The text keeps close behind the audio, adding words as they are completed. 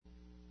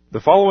The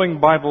following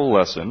Bible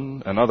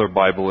lesson and other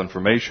Bible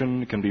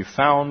information can be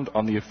found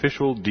on the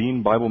official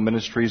Dean Bible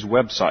Ministries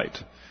website.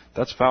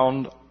 That's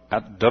found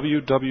at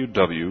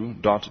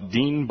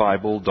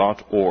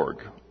www.deanbible.org.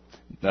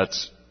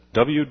 That's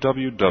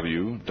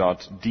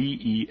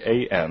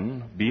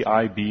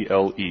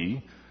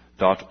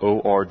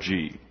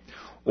www.deanbible.org.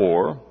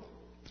 Or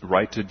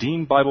write to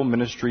Dean Bible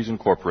Ministries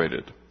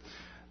Incorporated.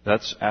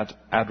 That's at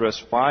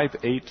address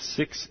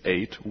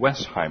 5868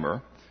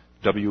 Westheimer,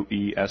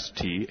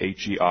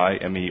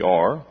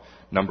 Westheimer,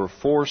 number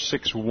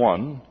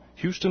 461,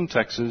 Houston,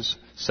 Texas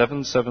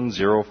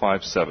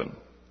 77057.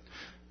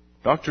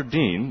 Dr.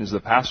 Dean is the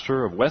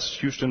pastor of West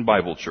Houston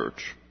Bible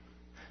Church.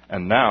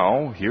 And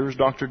now, here's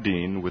Dr.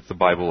 Dean with the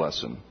Bible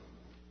lesson.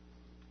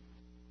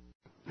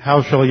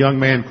 How shall a young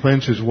man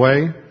cleanse his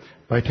way?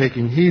 By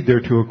taking heed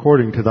thereto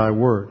according to thy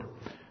word.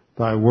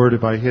 Thy word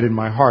have I hid in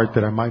my heart,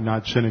 that I might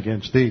not sin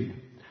against thee.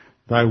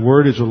 Thy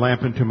word is a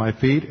lamp unto my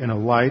feet and a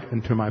light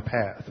unto my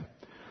path.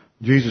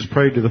 Jesus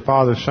prayed to the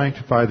Father,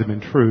 sanctify them in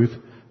truth.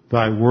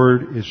 Thy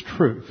word is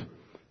truth.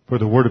 For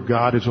the word of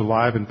God is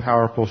alive and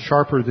powerful,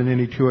 sharper than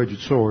any two-edged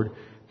sword,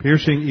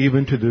 piercing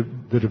even to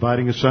the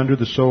dividing asunder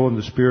the soul and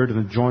the spirit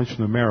and the joints and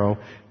the marrow,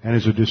 and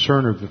is a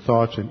discerner of the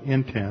thoughts and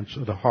intents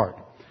of the heart.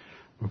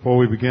 Before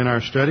we begin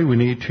our study, we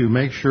need to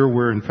make sure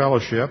we're in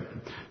fellowship.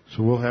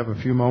 So we'll have a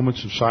few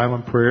moments of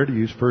silent prayer to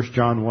use 1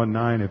 John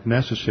 1:9 if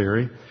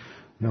necessary.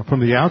 Now,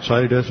 from the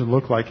outside, it doesn't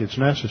look like it's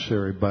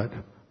necessary, but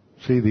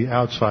see, the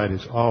outside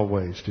is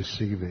always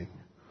deceiving.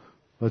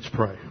 Let's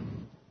pray.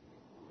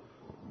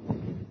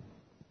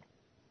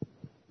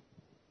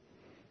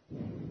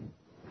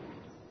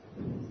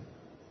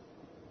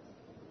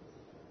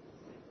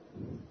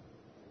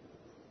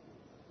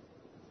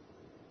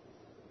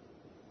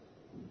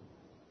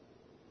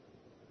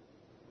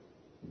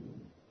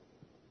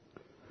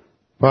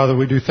 Father,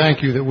 we do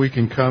thank you that we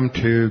can come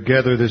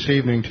together this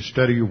evening to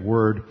study your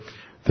word,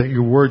 that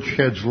your word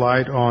sheds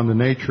light on the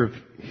nature of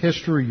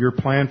history, your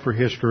plan for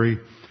history,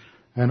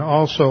 and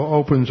also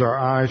opens our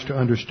eyes to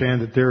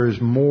understand that there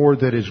is more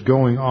that is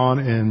going on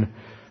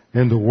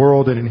in the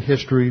world and in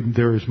history.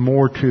 There is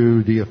more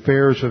to the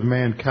affairs of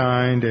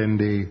mankind and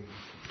the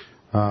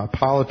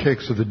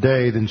politics of the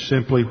day than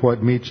simply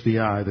what meets the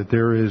eye, that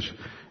there is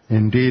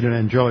indeed an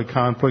angelic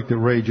conflict that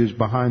rages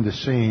behind the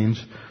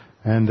scenes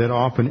and that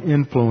often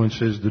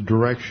influences the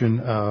direction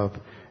of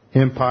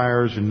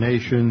empires and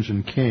nations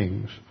and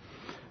kings.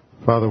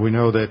 Father, we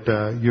know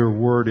that your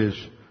word is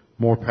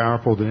more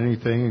powerful than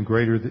anything, and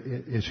greater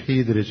is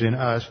he that is in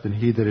us than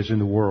he that is in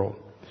the world.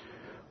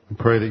 We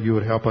pray that you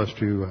would help us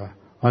to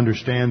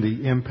understand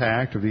the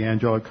impact of the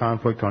angelic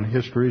conflict on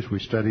history as we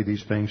study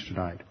these things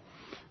tonight.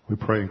 We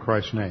pray in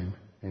Christ's name.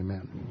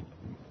 Amen.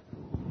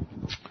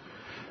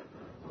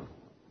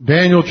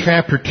 Daniel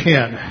chapter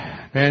 10.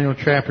 Daniel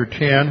chapter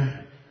 10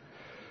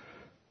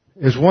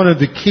 is one of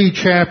the key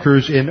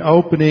chapters in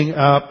opening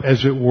up,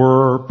 as it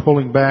were,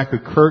 pulling back a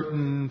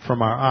curtain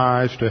from our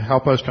eyes to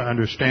help us to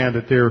understand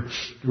that there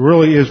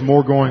really is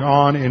more going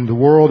on in the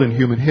world, in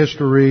human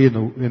history,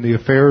 in the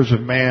affairs of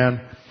man,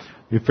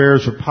 the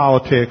affairs of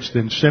politics,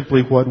 than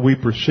simply what we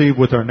perceive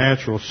with our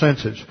natural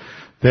senses.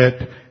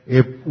 That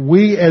if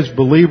we as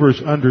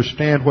believers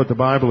understand what the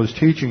Bible is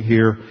teaching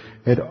here,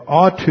 it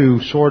ought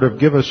to sort of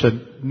give us a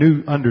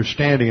new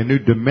understanding, a new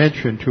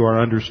dimension to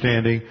our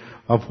understanding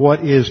of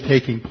what is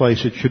taking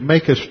place. It should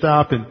make us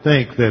stop and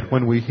think that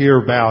when we hear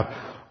about,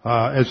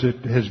 as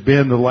it has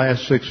been the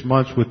last 6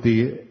 months with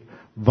the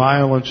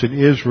violence in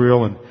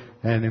Israel,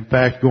 and in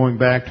fact going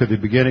back to the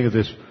beginning of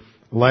this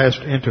last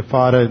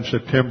intifada in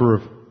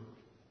September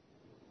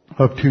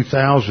of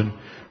 2000,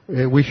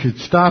 we should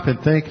stop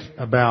and think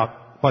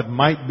about what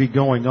might be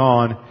going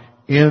on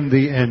in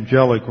the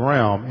angelic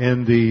realm,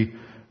 in the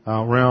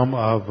realm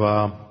of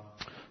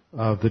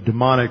the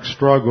demonic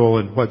struggle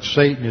and what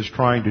Satan is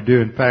trying to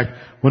do. In fact,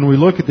 when we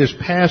look at this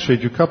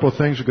passage, a couple of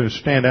things are going to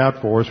stand out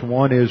for us.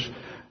 One is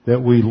that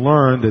we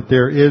learn that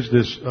there is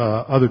this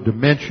other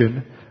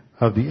dimension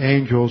of the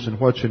angels and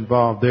what's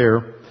involved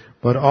there,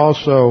 but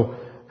also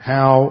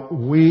how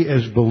we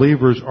as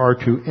believers are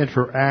to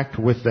interact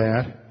with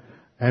that.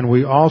 And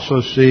we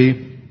also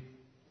see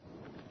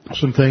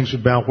some things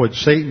about what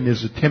Satan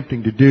is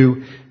attempting to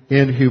do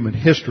in human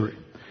history.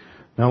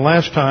 Now,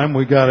 last time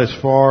we got as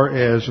far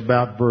as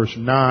about verse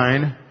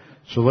 9,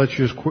 so let's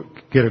just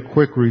get a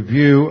quick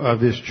review of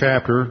this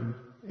chapter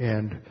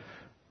and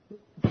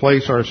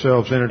place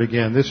ourselves in it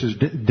again. This is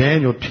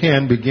Daniel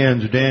 10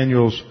 begins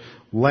Daniel's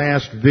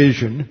last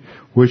vision,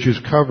 which is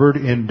covered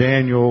in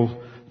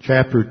Daniel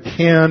chapter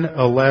 10,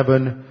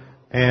 11,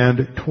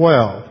 and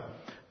 12.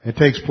 It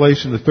takes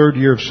place in the 3rd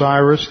year of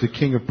Cyrus, the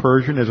king of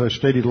Persia, as I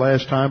stated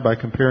last time by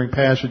comparing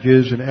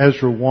passages in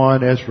Ezra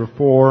 1, Ezra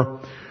 4.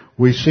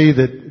 We see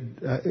that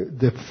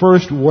the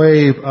first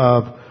wave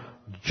of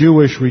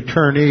Jewish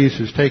returnees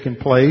has taken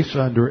place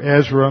under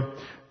Ezra.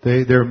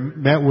 They're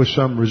met with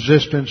some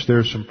resistance.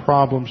 There's some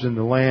problems in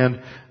the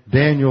land.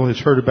 Daniel has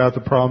heard about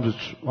the problems.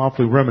 It's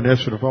awfully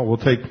reminiscent of what will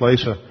take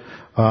place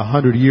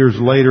 100 years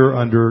later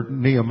under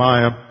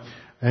Nehemiah.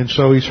 And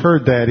so he's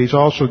heard that. He's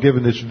also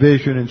given this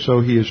vision, and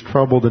so he is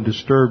troubled and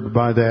disturbed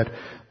by that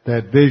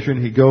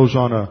vision. He goes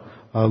on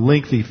a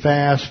lengthy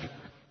fast,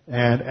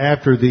 and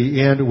after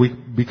the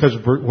end, because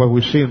of what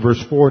we see in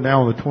verse 4,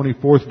 now on the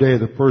 24th day of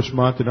the first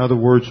month, in other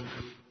words,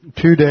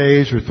 2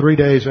 days or 3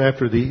 days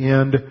after the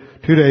end,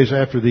 2 days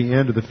after the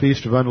end of the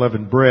Feast of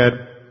Unleavened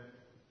Bread,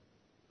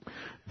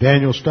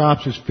 Daniel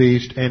stops his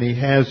feast and he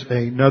has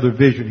another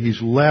vision.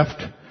 He's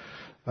left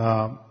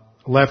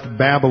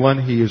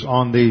Babylon. He is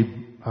on the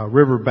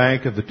river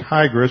bank of the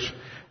Tigris.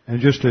 And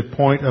just a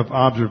point of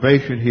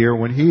observation here,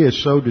 when he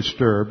is so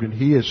disturbed and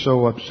he is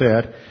so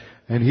upset,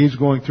 and he's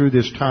going through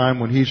this time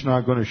when he's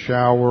not going to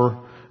shower,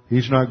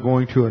 he's not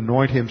going to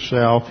anoint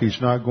himself, he's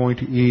not going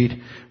to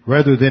eat,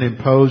 rather than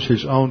impose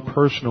his own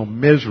personal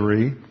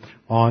misery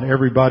on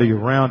everybody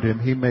around him,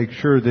 he makes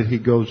sure that he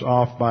goes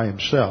off by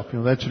himself. You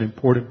know, that's an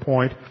important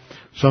point.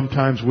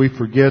 Sometimes we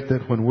forget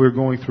that when we're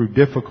going through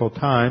difficult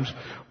times,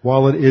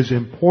 while it is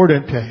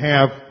important to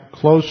have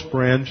close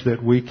friends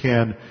that we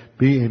can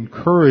be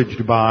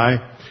encouraged by,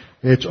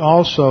 it's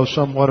also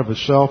somewhat of a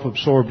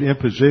self-absorbed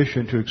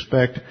imposition to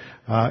expect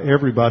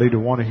everybody to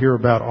want to hear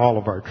about all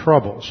of our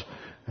troubles.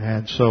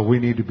 And so we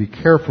need to be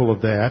careful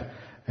of that.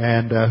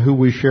 And who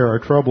we share our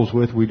troubles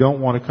with, we don't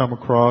want to come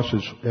across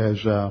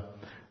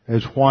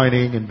as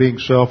whining and being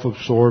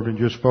self-absorbed and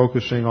just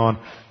focusing on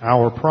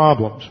our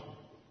problems.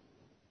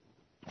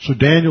 So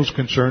Daniel's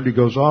concerned. He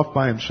goes off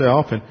by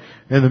himself, and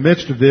in the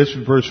midst of this,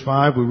 in verse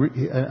 5,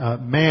 a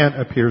man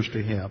appears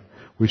to him.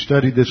 We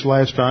studied this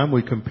last time.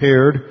 We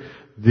compared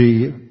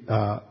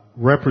the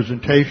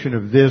representation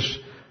of this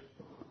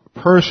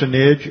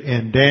personage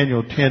in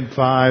Daniel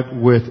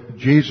 10:5 with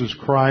Jesus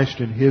Christ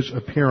and His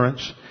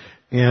appearance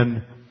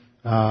in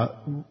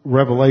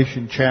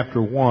Revelation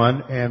chapter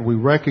 1, and we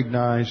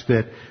recognize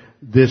that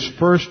this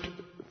first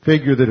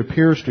figure that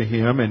appears to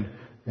him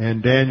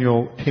in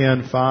Daniel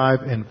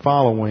 10:5 and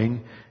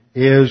following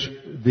is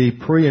the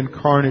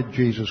pre-incarnate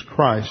Jesus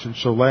Christ. And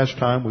so last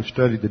time we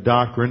studied the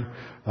doctrine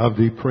of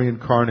the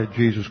pre-incarnate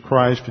Jesus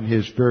Christ and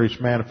His various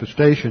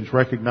manifestations,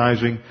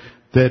 recognizing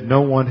that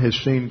no one has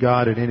seen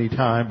God at any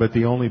time, but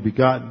the only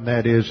begotten,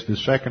 that is, the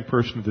second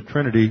person of the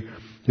Trinity,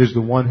 is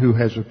the one who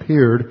has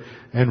appeared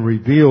and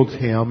revealed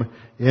Him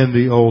in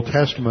the Old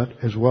Testament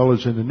as well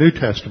as in the New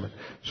Testament.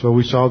 So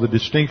we saw the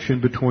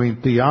distinction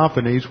between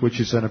theophanies, which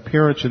is an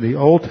appearance in the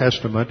Old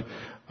Testament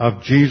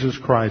of Jesus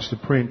Christ, the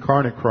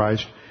pre-incarnate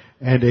Christ,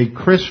 and a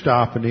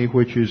Christophany,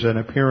 which is an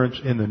appearance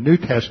in the New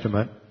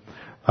Testament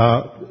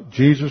of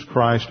Jesus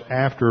Christ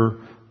after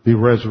the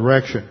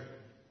resurrection,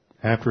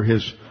 after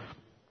His,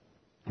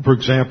 for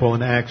example,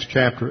 in Acts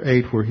chapter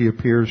 8, where He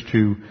appears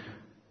to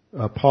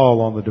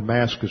Paul on the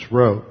Damascus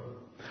Road.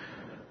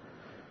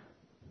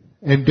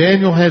 And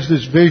Daniel has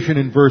this vision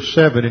in verse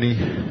 7,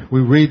 and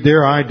we read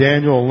there, I,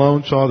 Daniel,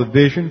 alone saw the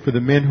vision, for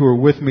the men who were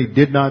with me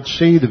did not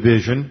see the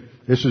vision.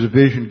 This is a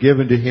vision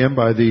given to him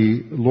by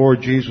the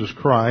Lord Jesus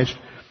Christ.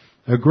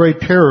 A great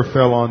terror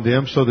fell on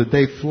them, so that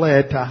they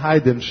fled to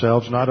hide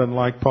themselves, not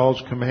unlike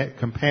Paul's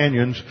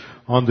companions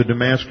on the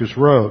Damascus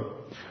Road.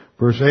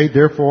 Verse 8,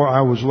 therefore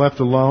I was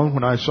left alone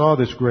when I saw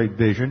this great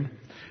vision,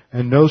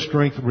 and no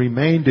strength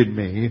remained in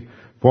me,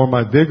 for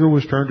my vigor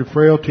was turned to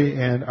frailty,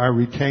 and I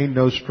retained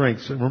no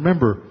strength. And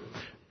remember,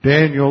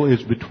 Daniel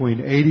is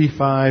between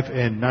 85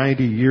 and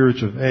 90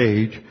 years of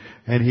age,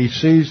 and he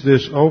sees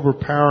this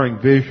overpowering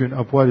vision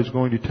of what is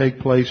going to take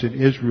place in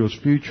Israel's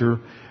future,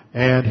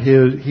 and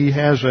he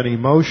has an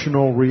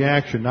emotional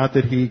reaction, not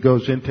that he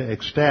goes into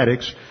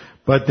ecstatics,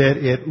 but that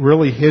it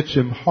really hits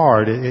him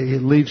hard.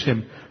 It leaves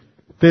him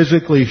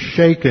physically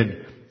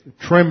shaken,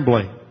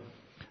 trembling.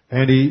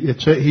 And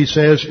he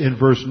says in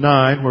verse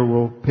 9, where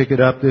we'll pick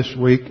it up this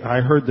week, I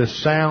heard the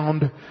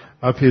sound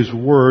of His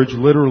words.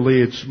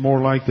 Literally, it's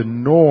more like the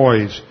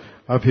noise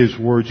of His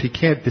words. He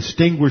can't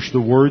distinguish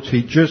the words.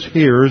 He just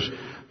hears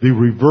the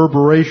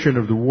reverberation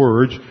of the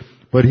words,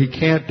 but he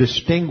can't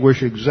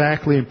distinguish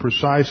exactly and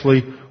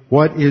precisely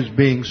what is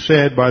being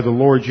said by the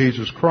Lord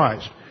Jesus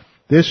Christ.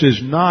 This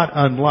is not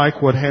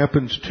unlike what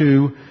happens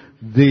to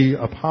the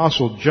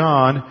Apostle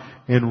John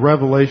in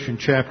Revelation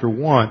chapter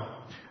 1.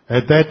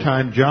 At that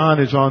time,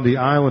 John is on the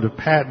island of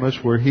Patmos,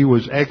 where he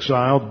was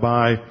exiled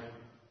by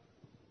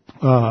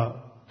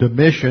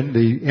Domitian,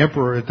 the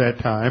emperor at that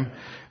time,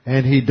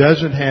 and he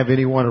doesn't have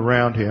anyone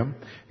around him.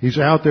 He's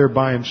out there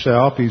by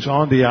himself. He's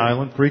on the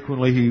island.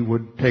 Frequently he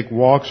would take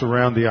walks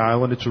around the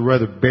island. It's a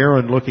rather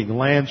barren-looking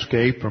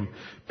landscape from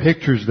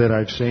pictures that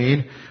I've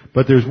seen.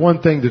 But there's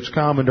one thing that's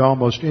common to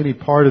almost any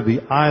part of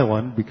the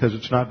island, because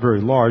it's not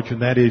very large,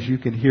 and that is you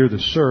can hear the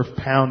surf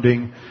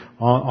pounding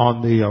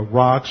on the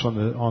rocks on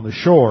the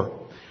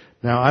shore.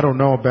 Now, I don't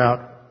know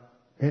about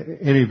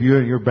any of you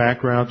and your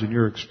backgrounds and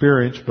your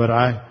experience, but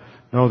I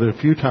know that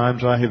a few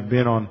times I have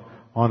been on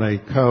a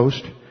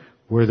coast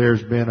where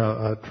there's been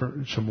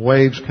some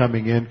waves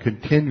coming in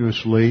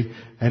continuously,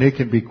 and it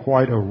can be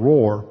quite a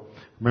roar.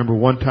 Remember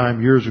one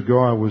time years ago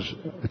I was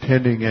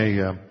attending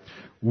a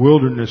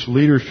wilderness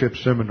leadership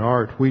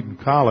seminar at Wheaton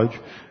College,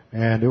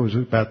 And it was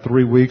about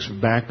 3 weeks of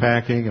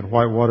backpacking and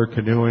whitewater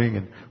canoeing,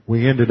 and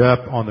we ended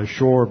up on the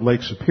shore of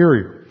Lake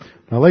Superior.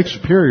 Now, Lake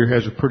Superior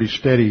has a pretty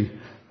steady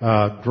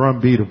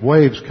drumbeat of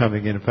waves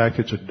coming in. In fact,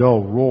 it's a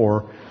dull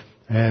roar.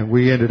 And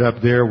we ended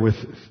up there with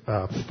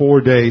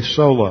 4-day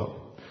solo.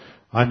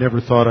 I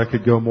never thought I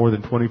could go more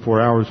than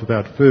 24 hours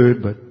without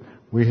food, but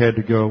we had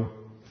to go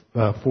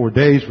 4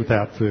 days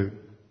without food,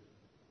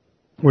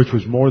 which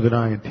was more than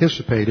I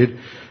anticipated.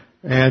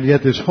 And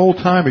yet this whole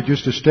time it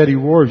just a steady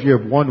roar. You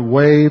have one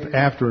wave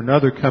after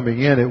another coming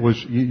in. It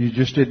was, you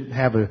just didn't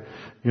have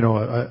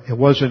it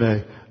wasn't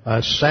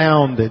a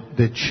sound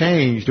that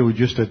changed. It was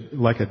just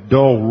like a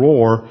dull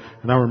roar.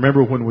 And I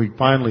remember when we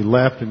finally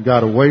left and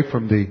got away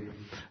from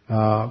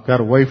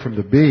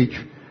the beach,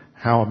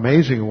 how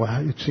amazing it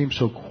was. It seemed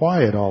so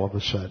quiet all of a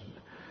sudden.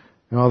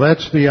 Now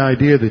that's the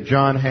idea that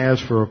John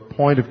has for a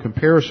point of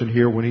comparison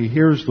here. When he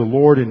hears the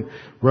Lord in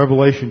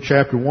Revelation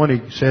chapter 1,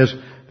 he says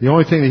the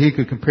only thing that he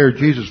could compare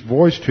Jesus'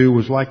 voice to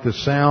was like the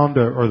sound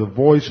or the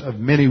voice of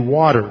many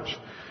waters.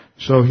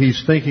 So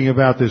he's thinking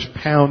about this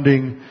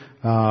pounding,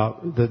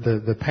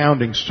 the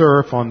pounding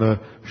surf on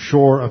the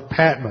shore of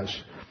Patmos.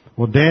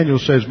 Well, Daniel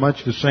says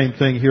much the same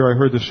thing here. I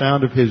heard the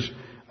sound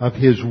of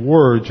his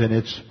words, and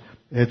it's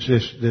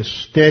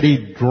this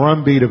steady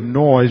drumbeat of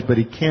noise, but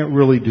he can't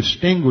really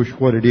distinguish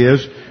what it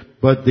is.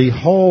 But the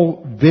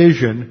whole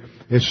vision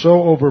is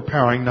so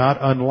overpowering, not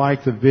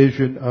unlike the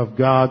vision of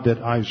God that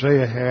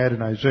Isaiah had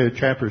in Isaiah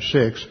chapter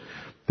 6,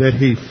 that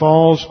he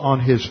falls on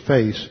his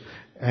face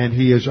and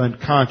he is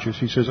unconscious.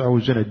 He says, I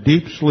was in a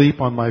deep sleep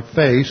on my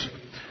face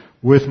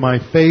with my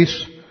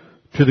face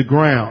to the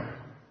ground.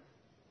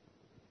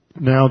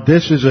 Now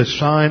this is a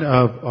sign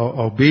of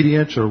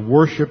obedience or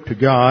worship to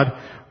God,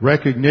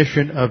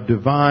 recognition of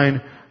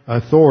divine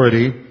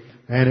authority,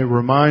 and it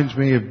reminds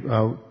me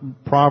of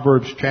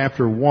Proverbs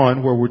chapter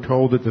 1, where we're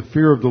told that the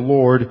fear of the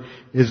Lord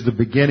is the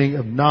beginning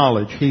of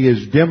knowledge. He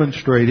is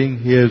demonstrating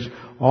his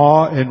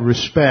awe and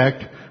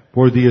respect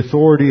for the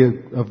authority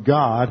of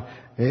God,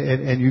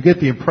 and you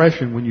get the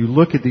impression when you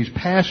look at these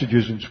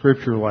passages in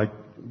Scripture like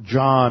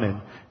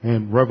John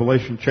and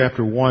Revelation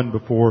chapter 1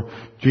 before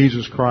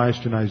Jesus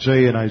Christ, and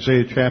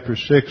Isaiah chapter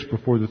 6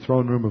 before the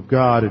throne room of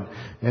God,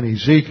 and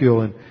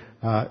Ezekiel, and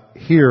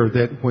here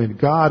that when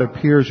God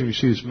appears and you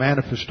see this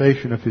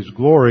manifestation of His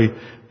glory,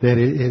 that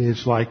it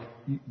is like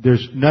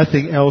there's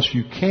nothing else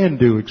you can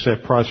do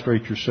except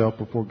prostrate yourself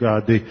before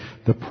God.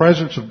 The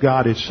presence of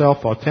God is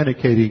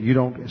self-authenticating. You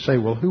don't say,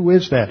 well, who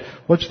is that?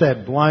 What's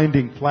that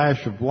blinding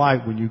flash of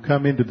light when you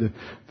come into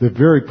the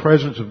very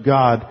presence of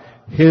God?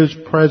 His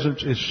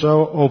presence is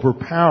so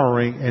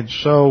overpowering and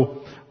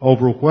so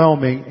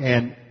overwhelming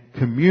and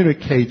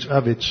communicates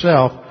of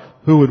itself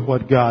who and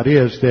what God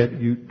is, that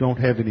you don't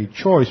have any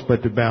choice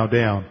but to bow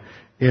down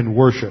in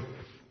worship.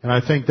 And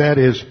I think that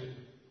is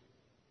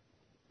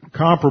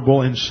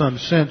comparable in some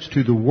sense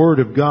to the Word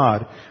of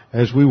God,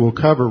 as we will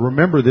cover.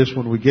 Remember this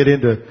when we get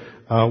into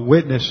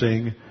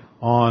witnessing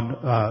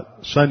on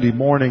Sunday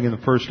morning in the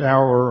first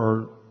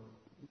hour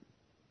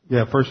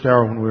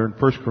when we're in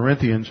 1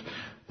 Corinthians,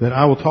 that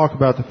I will talk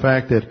about the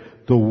fact that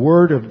the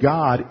Word of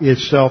God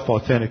is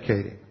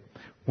self-authenticating.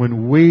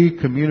 When we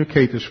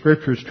communicate the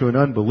Scriptures to an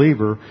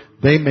unbeliever,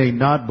 they may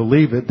not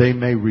believe it, they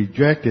may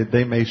reject it,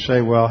 they may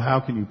say, well, how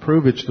can you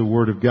prove it's the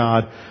Word of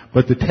God?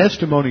 But the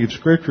testimony of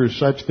Scripture is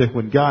such that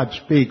when God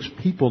speaks,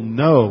 people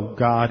know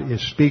God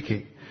is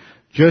speaking.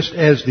 Just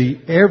as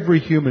every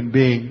human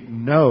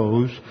being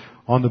knows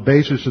on the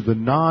basis of the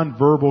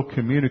nonverbal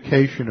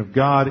communication of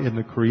God in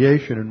the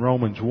creation in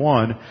Romans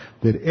 1,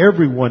 that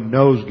everyone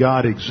knows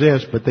God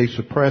exists, but they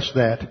suppress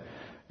that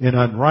in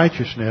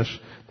unrighteousness.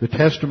 The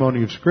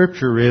testimony of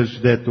Scripture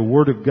is that the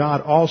Word of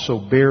God also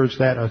bears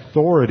that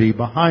authority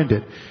behind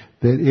it,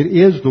 that it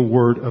is the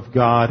Word of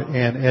God,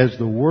 and as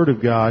the Word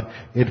of God,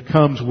 it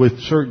comes with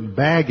certain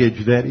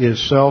baggage that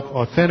is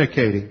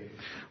self-authenticating.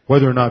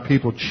 Whether or not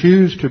people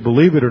choose to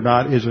believe it or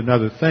not is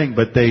another thing,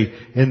 but they,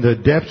 in the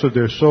depths of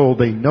their soul,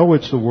 they know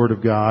it's the Word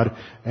of God,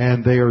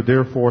 and they are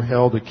therefore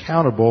held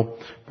accountable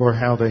for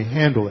how they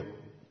handle it.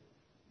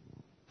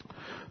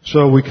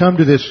 So we come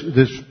to this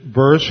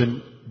verse,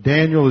 and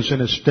Daniel is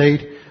in a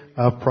state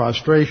of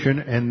prostration,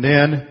 and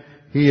then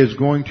he is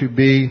going to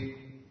be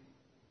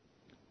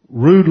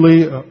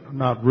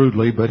not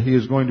rudely, but he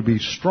is going to be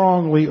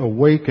strongly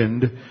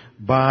awakened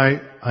by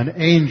an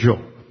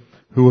angel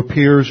who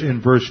appears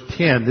in verse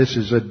 10. This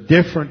is a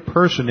different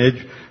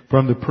personage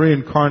from the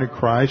pre-incarnate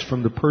Christ,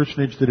 from the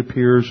personage that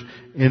appears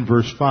in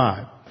verse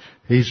 5.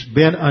 He's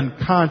been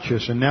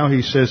unconscious, and now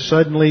he says,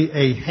 suddenly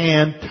a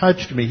hand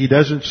touched me. He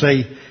doesn't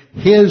say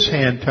his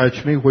hand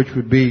touched me, which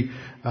would be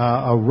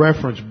a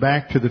reference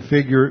back to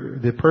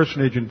the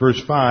personage in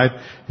verse 5.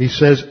 He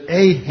says,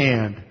 a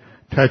hand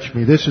touched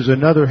me. This is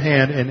another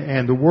hand,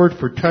 and the word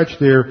for touch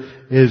there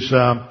is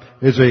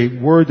a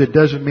word that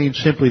doesn't mean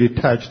simply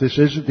to touch. This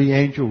isn't the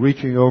angel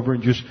reaching over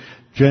and just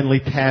gently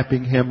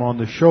tapping him on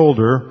the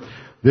shoulder.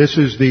 This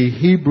is the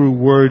Hebrew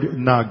word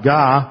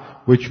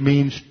nagah, which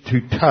means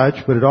to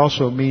touch, but it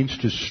also means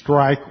to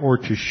strike or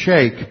to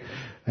shake.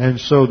 And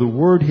so the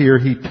word here,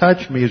 he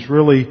touched me, is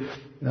really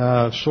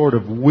sort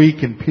of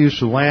weak and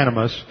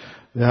pusillanimous.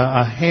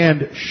 A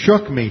hand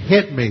shook me,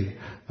 hit me,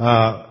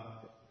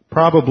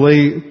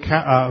 probably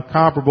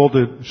comparable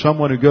to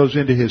someone who goes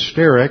into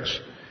hysterics,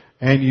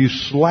 and you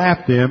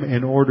slap them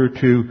in order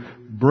to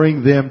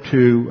bring them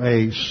to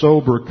a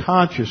sober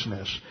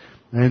consciousness.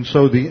 And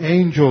so the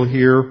angel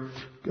here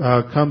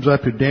comes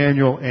up to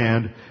Daniel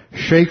and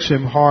shakes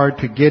him hard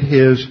to get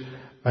his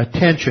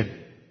attention.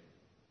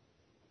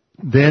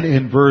 Then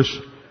in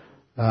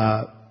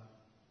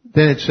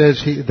then it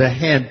says, the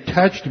hand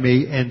touched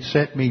me and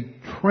set me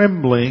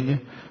trembling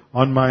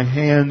on my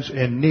hands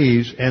and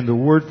knees. And the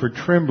word for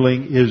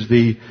trembling is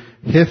the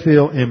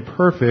Hifil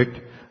imperfect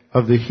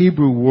of the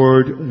Hebrew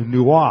word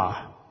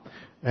nuah.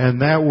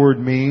 And that word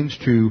means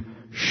to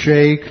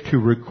shake, to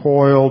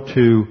recoil,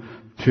 to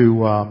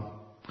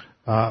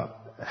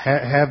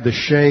have the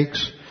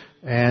shakes.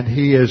 And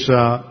he is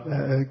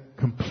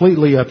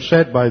completely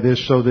upset by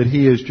this, so that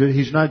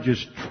he's not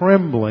just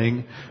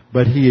trembling,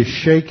 but he is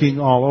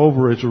shaking all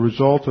over as a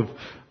result of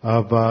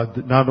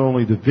not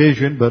only the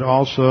vision, but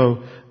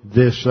also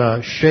this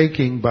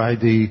shaking by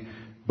the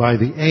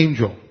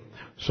angel.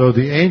 So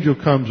the angel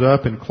comes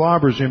up and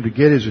clobbers him to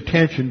get his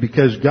attention,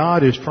 because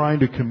God is trying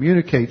to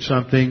communicate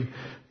something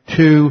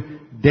to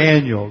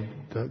Daniel.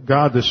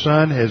 God the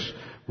Son has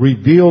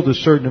revealed a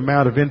certain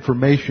amount of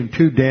information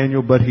to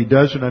Daniel, but he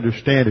doesn't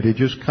understand it. It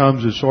just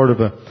comes as sort of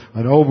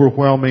an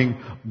overwhelming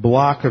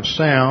block of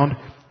sound.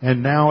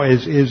 And now,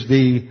 as is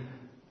the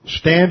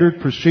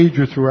standard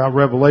procedure throughout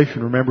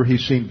Revelation, remember,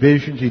 he's seen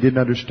visions. He didn't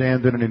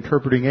understand that an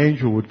interpreting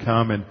angel would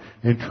come and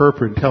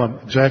interpret and tell him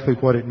exactly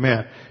what it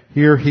meant.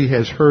 Here he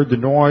has heard the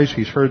noise,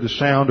 he's heard the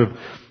sound of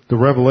the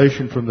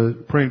revelation from the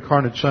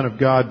pre-incarnate Son of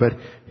God, but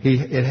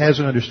it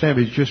hasn't understood.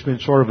 It's just been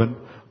sort of an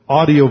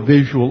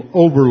audio-visual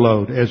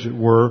overload, as it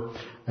were.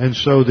 And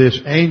so this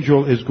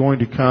angel is going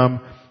to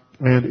come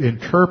and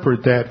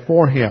interpret that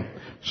for him.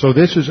 So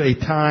this is a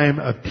time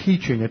of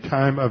teaching, a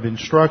time of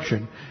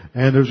instruction.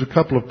 And there's a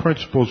couple of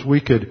principles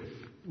we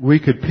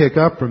could pick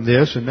up from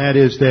this, and that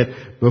is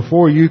that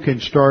before you can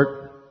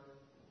start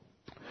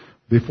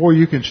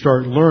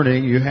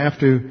learning, you have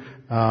to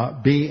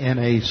be in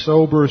a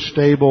sober,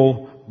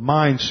 stable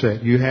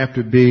mindset.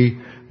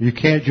 You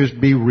can't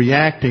just be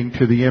reacting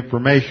to the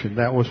information.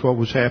 That was what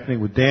was happening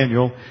with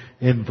Daniel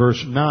in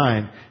verse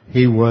 9.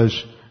 He was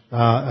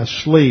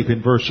asleep.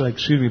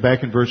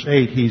 Back in verse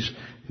 8,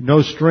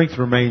 no strength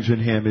remains in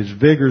him. His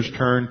vigor's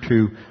turned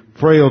to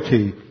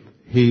frailty.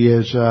 He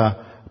is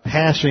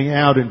passing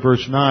out in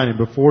verse 9, and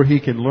before he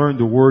can learn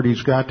the word,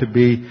 he's got to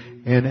be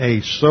in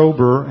a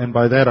sober, and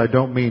by that I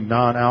don't mean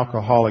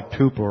non-alcoholic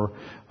torpor.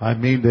 I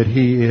mean that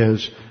he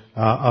is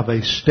of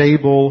a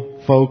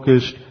stable,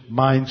 focused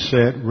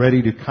mindset,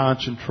 ready to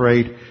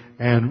concentrate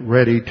and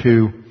ready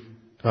to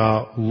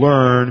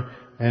learn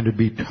and to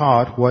be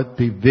taught what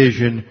the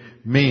vision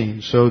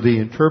means. So the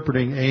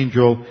interpreting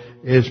angel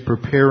is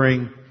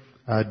preparing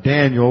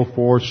Daniel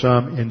for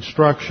some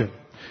instruction.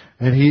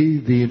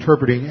 And the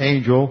interpreting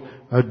angel,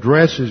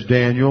 addresses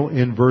Daniel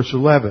in verse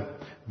 11.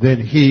 Then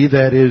he,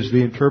 that is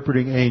the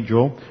interpreting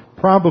angel,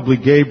 probably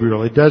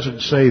Gabriel. It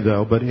doesn't say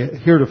though, but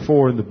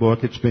heretofore in the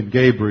book it's been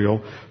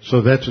Gabriel,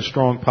 so that's a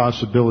strong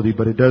possibility,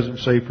 but it doesn't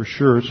say for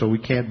sure, so we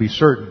can't be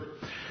certain.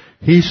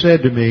 He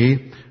said to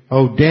me,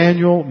 O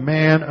Daniel,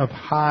 man of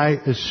high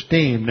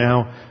esteem.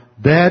 Now,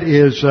 that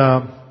is,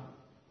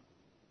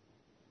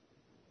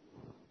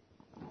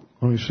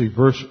 let me see,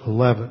 verse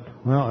 11.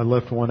 Well, I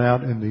left one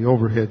out in the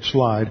overhead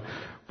slide.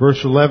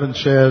 Verse 11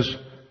 says,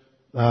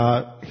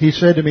 he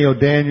said to me, O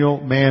Daniel,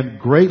 man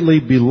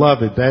greatly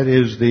beloved. That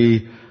is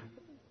the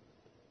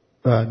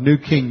New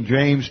King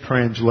James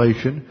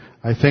translation.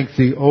 I think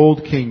the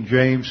Old King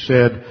James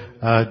said,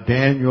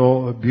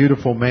 Daniel, a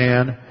beautiful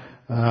man.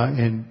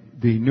 And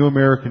the New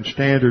American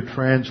Standard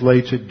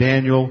translates it,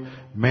 Daniel,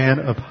 man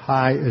of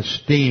high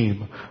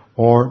esteem,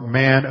 or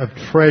man of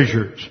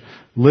treasures.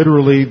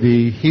 Literally,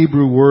 the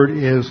Hebrew word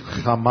is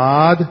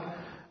chamad,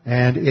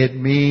 and it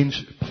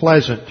means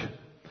pleasant.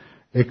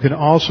 It can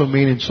also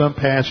mean in some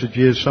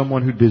passages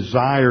someone who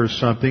desires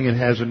something and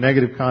has a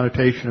negative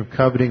connotation of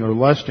coveting or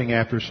lusting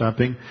after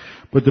something.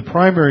 But the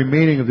primary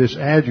meaning of this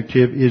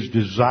adjective is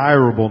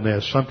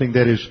desirableness, something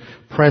that is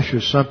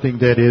precious, something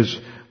that is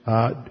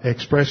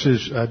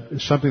expresses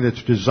something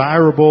that's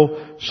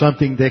desirable,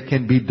 something that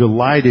can be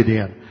delighted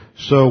in.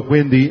 So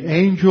when the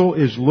angel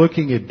is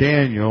looking at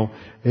Daniel,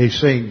 he's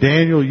saying,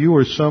 Daniel, you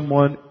are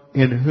someone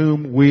in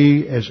whom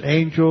we as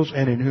angels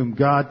and in whom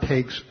God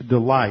takes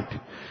delight.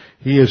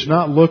 He is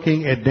not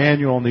looking at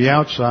Daniel on the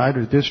outside.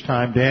 At this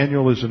time,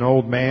 Daniel is an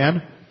old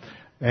man,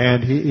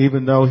 and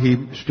even though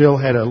he still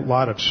had a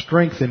lot of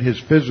strength in his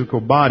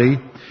physical body,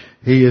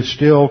 he is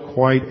still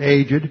quite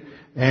aged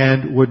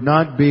and would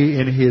not be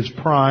in his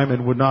prime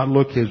and would not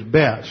look his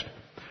best.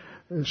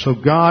 So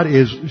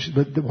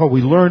what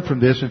we learn from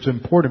this, it's an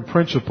important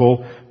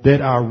principle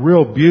that our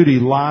real beauty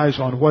lies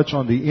on what's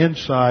on the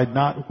inside,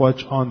 not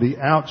what's on the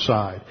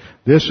outside.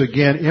 This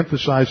again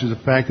emphasizes the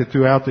fact that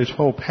throughout this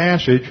whole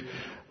passage,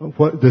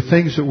 the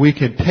things that we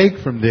can take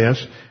from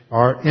this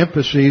are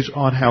emphases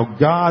on how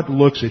God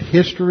looks at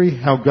history,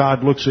 how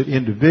God looks at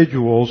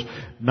individuals,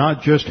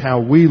 not just how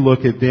we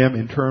look at them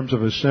in terms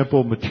of a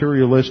simple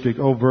materialistic,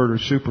 overt, or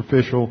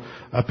superficial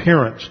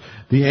appearance.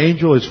 The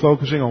angel is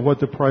focusing on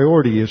what the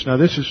priority is. Now,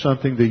 this is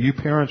something that you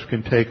parents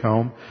can take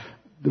home.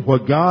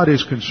 What God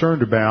is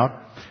concerned about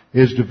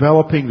is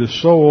developing the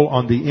soul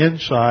on the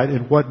inside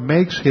and what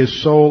makes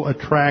His soul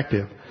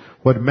attractive.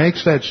 What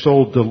makes that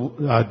soul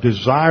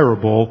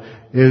desirable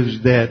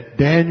is that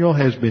Daniel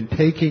has been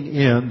taking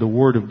in the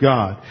Word of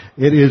God.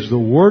 It is the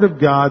Word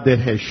of God that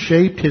has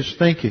shaped his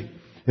thinking.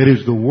 It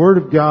is the Word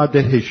of God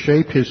that has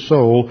shaped his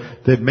soul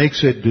that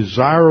makes it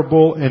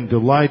desirable and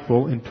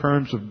delightful in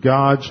terms of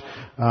God's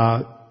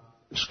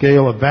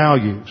scale of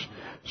values.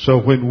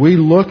 So when we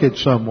look at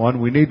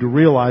someone, we need to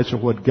realize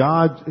that what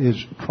God is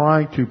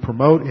trying to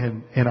promote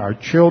in our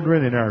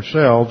children and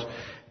ourselves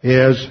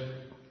is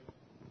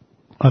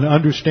an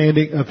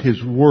understanding of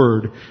His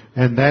Word,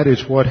 and that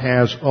is what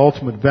has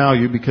ultimate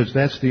value, because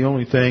that's the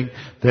only thing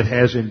that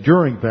has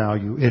enduring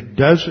value. It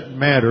doesn't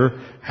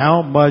matter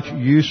how much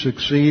you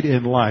succeed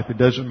in life. It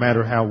doesn't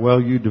matter how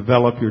well you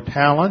develop your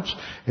talents.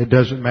 It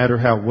doesn't matter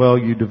how well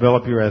you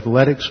develop your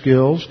athletic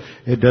skills.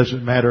 It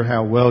doesn't matter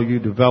how well you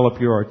develop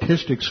your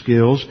artistic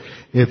skills.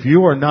 If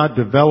you are not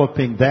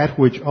developing that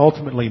which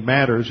ultimately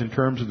matters in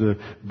terms of the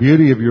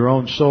beauty of your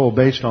own soul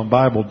based on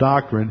Bible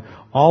doctrine,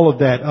 all of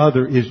that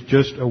other is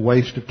just a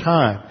waste of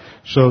time.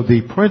 So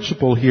the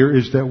principle here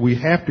is that we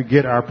have to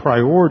get our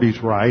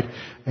priorities right,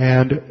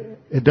 and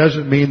it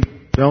doesn't mean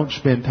don't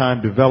spend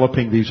time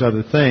developing these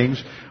other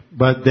things,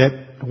 but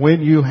that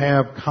when you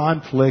have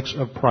conflicts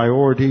of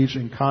priorities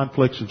and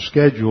conflicts of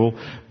schedule,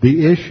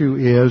 the issue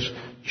is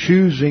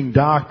choosing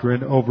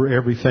doctrine over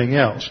everything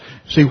else.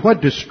 See, what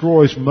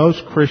destroys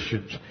most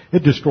Christians,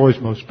 it destroys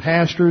most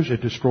pastors,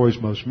 it destroys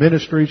most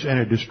ministries, and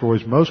it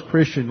destroys most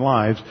Christian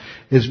lives,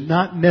 is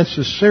not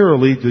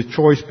necessarily the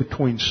choice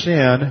between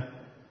sin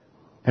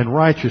and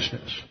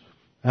righteousness.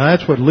 Now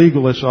that's what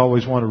legalists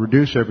always want to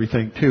reduce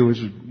everything to, is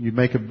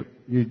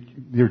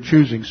you're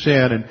choosing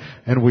sin,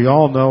 and we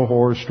all know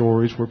horror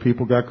stories where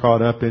people got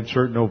caught up in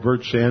certain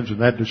overt sins,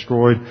 and that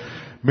destroyed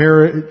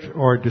marriage,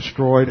 or it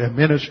destroyed a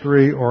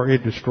ministry, or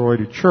it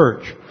destroyed a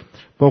church.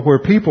 But where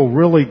people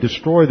really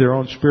destroy their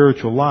own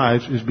spiritual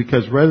lives is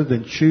because rather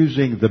than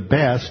choosing the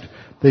best,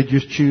 they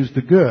just choose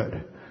the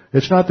good.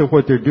 It's not that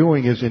what they're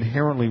doing is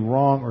inherently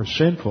wrong or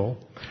sinful.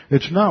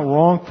 It's not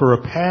wrong for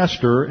a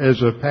pastor,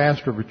 as a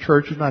pastor of a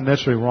church, it's not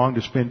necessarily wrong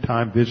to spend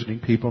time visiting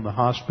people in the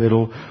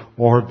hospital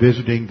or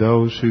visiting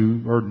those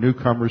who are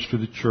newcomers to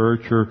the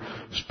church, or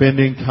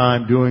spending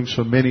time doing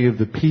so many of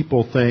the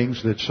people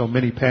things that so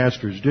many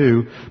pastors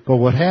do. But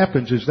what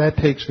happens is that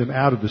takes them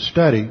out of the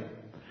study,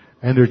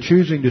 and they're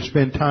choosing to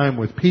spend time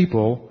with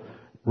people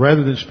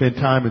rather than spend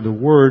time in the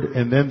Word,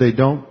 and then they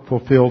don't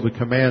fulfill the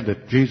command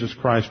that Jesus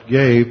Christ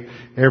gave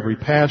every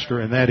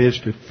pastor, and that is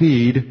to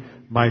feed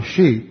my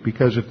sheep.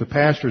 Because if the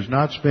pastor is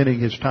not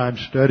spending his time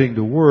studying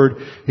the Word,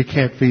 he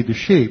can't feed the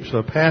sheep. So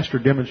a pastor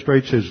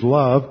demonstrates his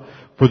love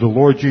for the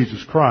Lord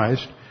Jesus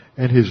Christ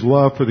and his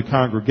love for the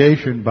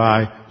congregation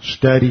by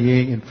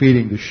studying and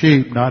feeding the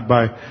sheep, not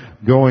by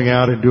going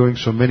out and doing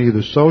so many of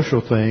the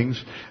social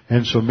things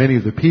and so many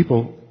of the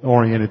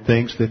people-oriented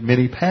things that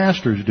many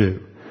pastors do.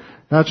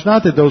 Now, it's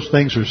not that those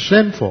things are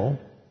sinful.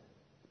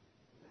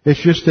 It's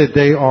just that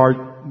they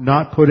are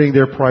not putting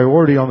their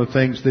priority on the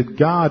things that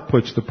God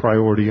puts the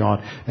priority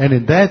on. And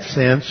in that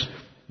sense,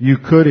 you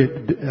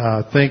could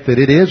think that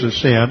it is a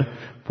sin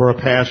for a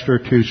pastor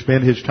to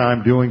spend his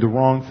time doing the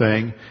wrong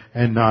thing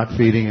and not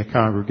feeding a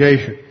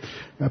congregation.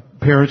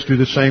 Parents do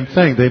the same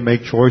thing. They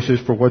make choices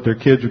for what their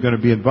kids are going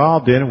to be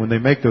involved in, and when they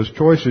make those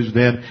choices,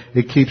 then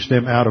it keeps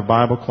them out of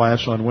Bible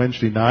class on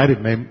Wednesday night.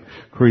 It may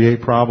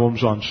create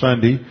problems on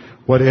Sunday.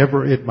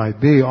 Whatever it might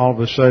be, all of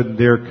a sudden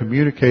they're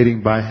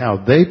communicating by how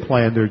they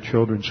plan their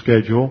children's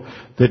schedule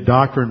that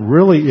doctrine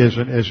really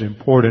isn't as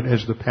important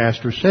as the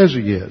pastor says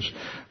he is.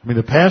 I mean,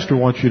 the pastor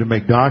wants you to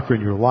make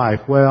doctrine your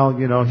life. Well,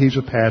 he's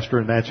a pastor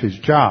and that's his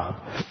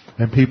job.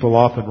 And people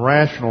often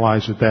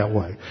rationalize it that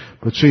way.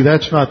 But see,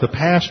 that's not the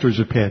pastor's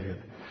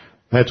opinion.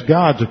 That's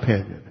God's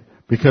opinion.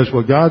 Because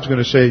what God's going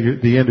to say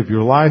at the end of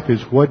your life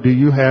is, what do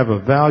you have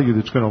of value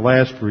that's going to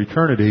last for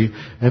eternity?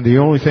 And the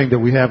only thing that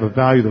we have of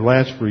value that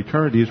lasts for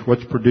eternity is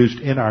what's produced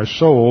in our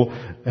soul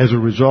as a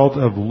result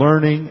of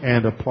learning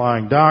and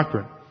applying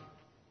doctrine.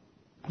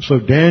 So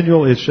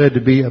Daniel is said to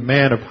be a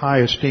man of high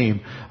esteem,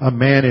 a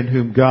man in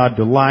whom God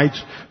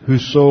delights,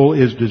 whose soul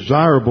is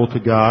desirable to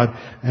God,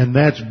 and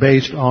that's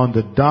based on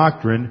the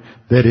doctrine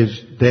that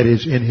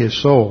is in his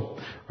soul.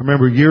 I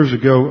remember years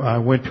ago I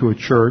went to a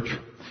church,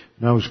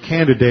 and I was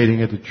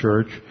candidating at the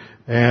church,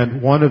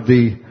 and one of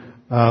the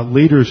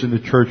leaders in the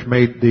church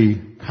made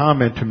the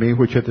comment to me,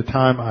 which at the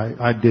time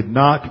I did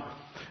not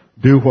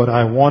do what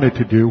I wanted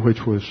to do, which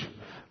was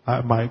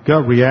my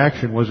gut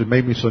reaction was it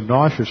made me so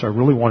nauseous I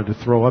really wanted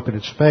to throw up in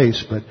its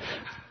face, but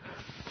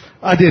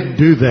I didn't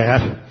do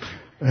that,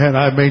 and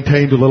I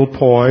maintained a little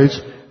poise.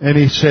 And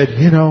he said,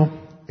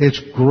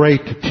 it's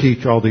great to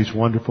teach all these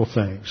wonderful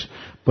things,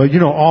 But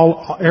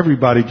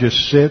everybody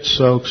just sits,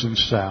 soaks, and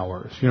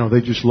sours.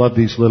 They just love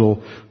these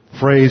little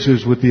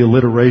phrases with the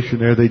alliteration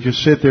there. They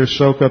just sit there,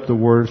 soak up the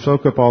Word,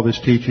 soak up all this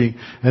teaching,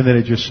 and then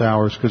it just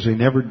sours because they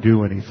never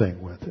do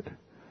anything with it.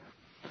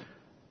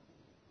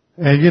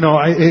 And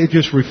it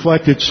just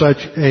reflected such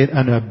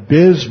an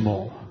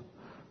abysmal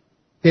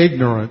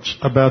ignorance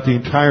about the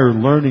entire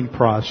learning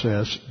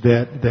process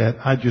that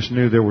I just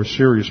knew there were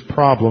serious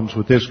problems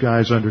with this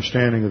guy's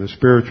understanding of the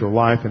spiritual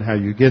life and how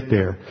you get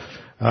there.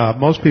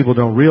 Most people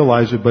don't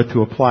realize it, but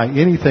to apply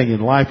anything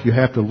in life, you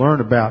have to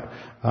learn about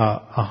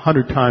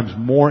 100 times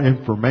more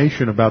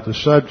information about the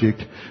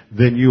subject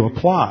than you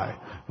apply.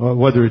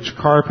 Whether it's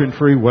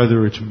carpentry,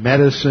 whether it's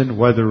medicine,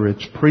 whether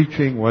it's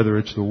preaching, whether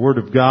it's the Word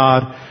of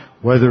God,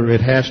 whether it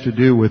has to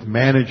do with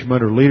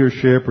management or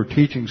leadership or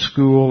teaching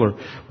school,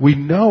 we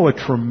know a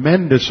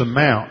tremendous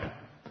amount,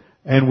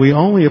 and we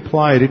only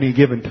apply at any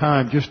given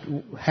time just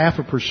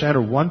 0.5%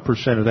 or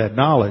 1% of that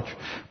knowledge.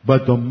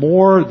 But the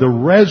more the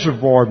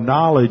reservoir of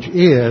knowledge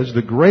is,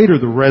 the greater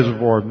the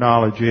reservoir of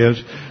knowledge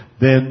is,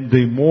 then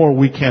the more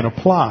we can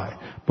apply.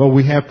 But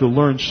we have to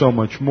learn so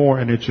much more,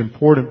 and it's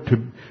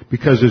important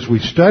because as we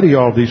study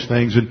all these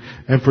things,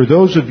 and for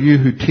those of you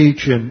who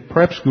teach in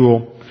prep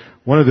school,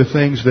 one of the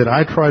things that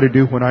I try to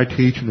do when I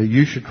teach and that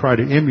you should try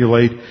to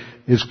emulate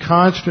is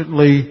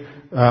constantly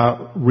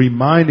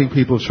reminding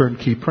people of certain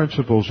key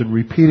principles and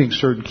repeating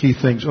certain key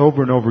things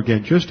over and over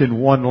again, just in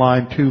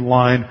 1-line,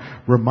 2-line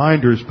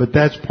reminders. But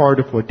that's part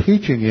of what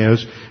teaching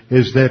is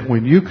that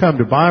when you come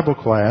to Bible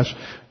class,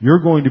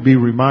 you're going to be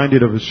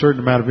reminded of a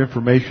certain amount of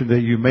information that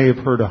you may have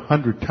heard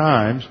 100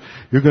 times.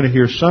 You're going to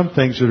hear some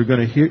things that are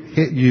going to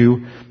hit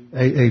you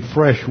a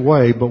fresh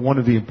way, but one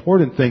of the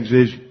important things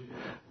is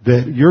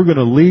that you're going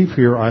to leave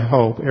here, I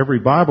hope, every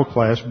Bible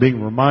class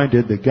being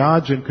reminded that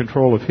God's in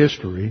control of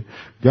history,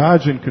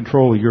 God's in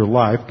control of your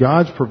life,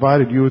 God's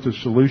provided you with a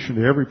solution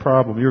to every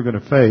problem you're going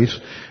to face,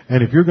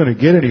 and if you're going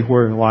to get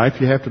anywhere in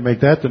life, you have to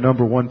make that the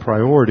number one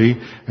priority,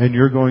 and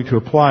you're going to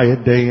apply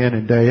it day in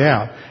and day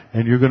out.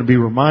 And you're going to be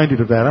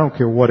reminded of that. I don't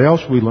care what else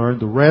we learn,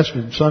 the rest,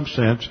 in some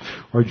sense,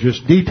 are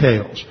just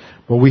details.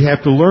 But we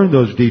have to learn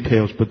those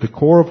details. But the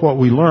core of what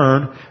we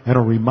learn and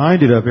are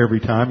reminded of every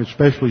time,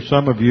 especially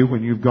some of you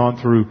when you've gone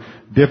through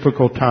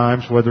difficult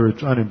times, whether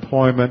it's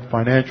unemployment,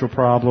 financial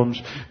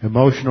problems,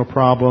 emotional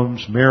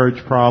problems,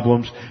 marriage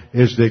problems,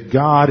 is that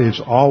God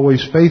is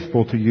always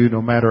faithful to you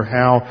no matter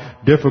how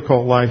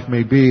difficult life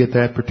may be at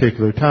that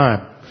particular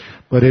time.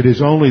 But it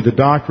is only the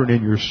doctrine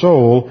in your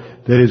soul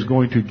that is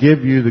going to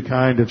give you the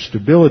kind of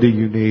stability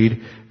you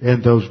need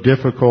in those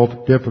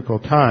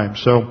difficult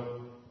times. So,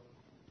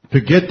 to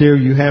get there,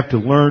 you have to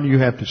learn, you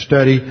have to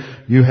study,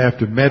 you have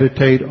to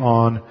meditate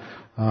on,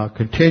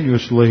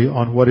 continuously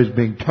on what is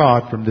being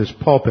taught from this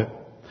pulpit.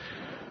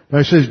 Now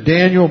it says,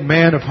 Daniel,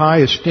 man of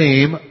high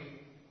esteem,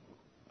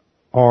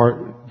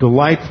 or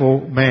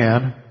delightful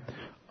man,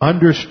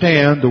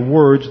 understand the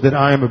words that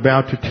I am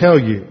about to tell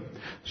you.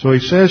 So he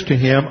says to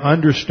him,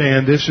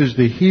 understand, this is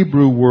the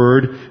Hebrew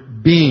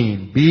word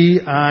bin,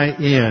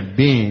 B-I-N,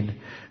 bin,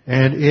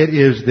 and it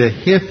is the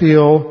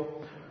Hithil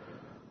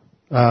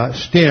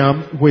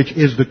stem, which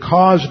is the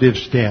causative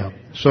stem.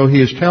 So he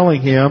is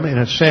telling him, in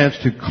a sense,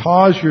 to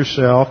cause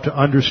yourself to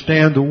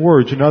understand the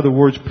words. In other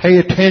words, pay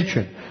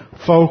attention,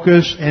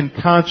 focus, and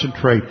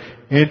concentrate.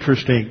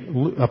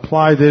 Interesting.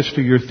 Apply this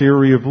to your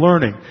theory of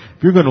learning.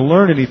 If you're going to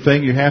learn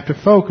anything, you have to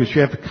focus.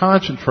 You have to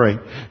concentrate.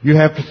 You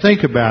have to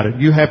think about it.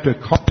 You have to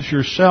cause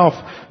yourself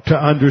to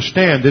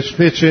understand. This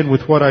fits in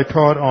with what I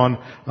taught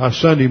on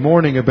Sunday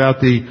morning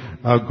about the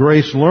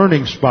grace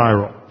learning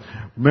spiral.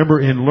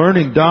 Remember, in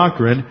learning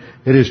doctrine,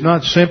 it is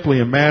not simply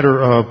a matter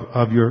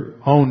of your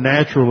own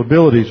natural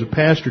abilities. A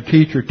pastor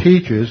teacher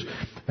teaches,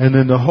 and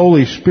then the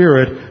Holy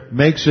Spirit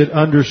makes it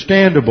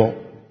understandable.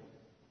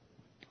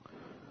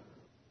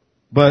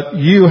 But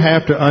you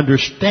have to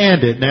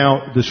understand it.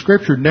 Now, the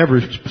Scripture never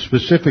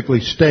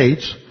specifically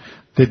states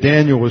that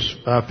Daniel was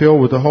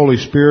filled with the Holy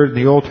Spirit in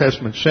the Old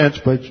Testament sense,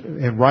 but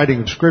in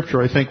writing of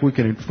Scripture, I think we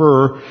can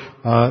infer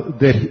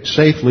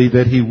safely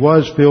that he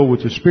was filled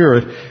with the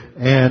Spirit,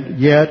 and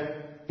yet,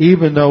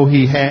 even though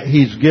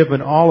he's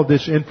given all of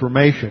this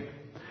information,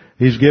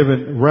 he's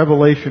given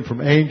revelation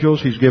from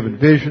angels, he's given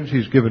visions,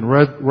 he's given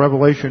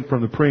revelation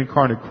from the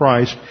pre-incarnate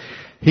Christ,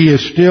 he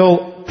is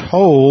still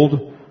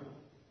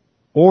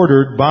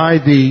ordered by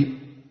the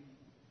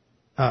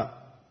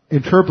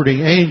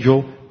interpreting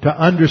angel to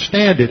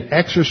understand it.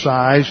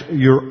 Exercise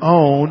your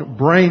own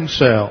brain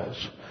cells.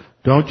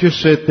 Don't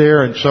just sit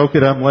there and soak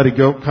it up and let it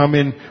go, come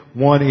in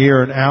one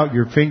ear and out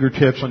your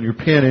fingertips on your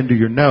pen into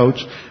your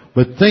notes.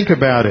 But think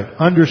about it,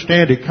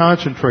 understand it,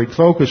 concentrate,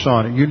 focus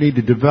on it. You need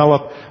to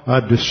develop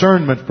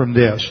discernment from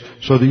this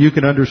so that you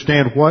can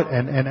understand what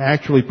and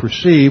actually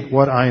perceive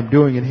what I am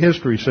doing in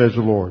history, says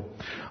the Lord.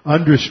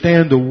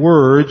 Understand the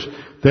words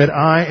that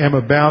I am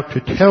about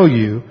to tell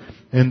you.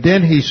 And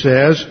then he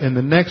says, in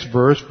the next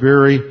verse,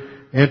 very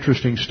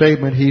interesting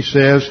statement, he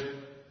says,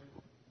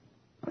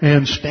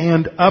 and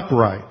stand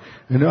upright.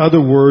 In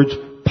other words,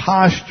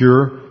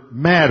 posture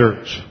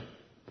matters.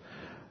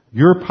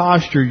 Your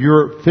posture,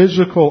 your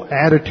physical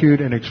attitude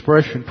and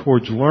expression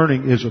towards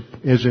learning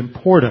is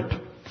important.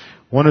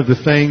 One of the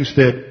things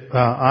that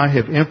I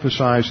have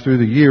emphasized through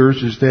the years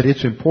is that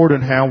it's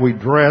important how we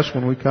dress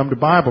when we come to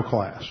Bible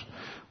class.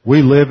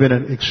 We live in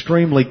an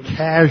extremely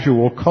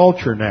casual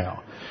culture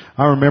now.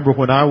 I remember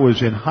when I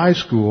was in high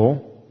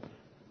school,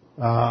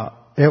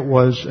 it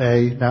was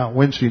now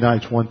Wednesday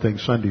night's one thing,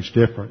 Sunday's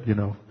different, you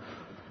know.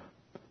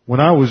 When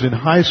I was in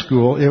high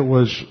school, it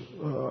was,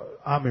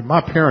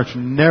 my parents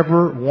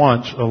never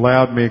once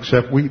allowed me,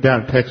 except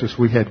down in Texas,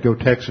 we had Go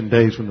Texan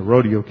Days when the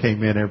rodeo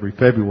came in every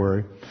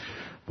February.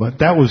 But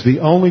that was the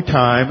only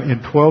time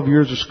in 12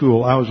 years of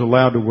school I was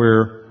allowed to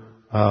wear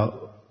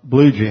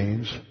blue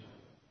jeans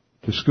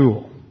to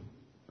school.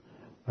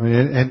 I mean,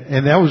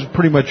 and that was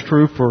pretty much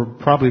true for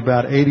probably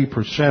about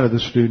 80% of the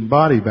student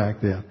body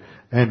back then.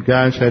 And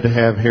guys had to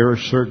have hair a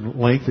certain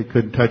length. They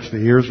couldn't touch the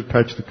ears or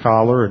touch the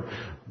collar. And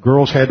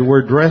girls had to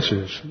wear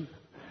dresses.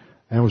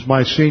 And it was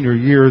my senior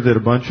year that a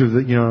bunch of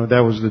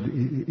that was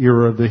the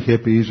era of the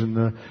hippies and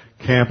the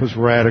campus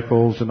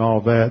radicals and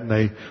all that. And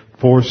they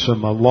forced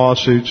some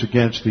lawsuits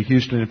against the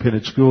Houston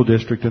Independent School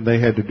District, and they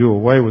had to do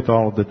away with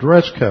all of the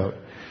dress code.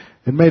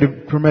 It made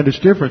a tremendous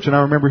difference. And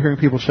I remember hearing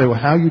people say, well,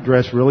 how you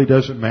dress really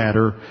doesn't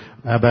matter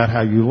about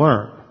how you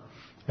learn.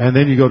 And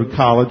then you go to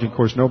college. Of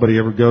course, nobody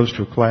ever goes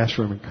to a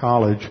classroom in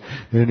college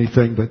in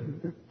anything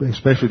but,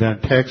 especially down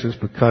in Texas,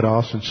 but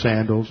cutoffs and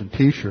sandals and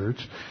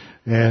T-shirts.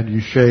 And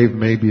you shave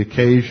maybe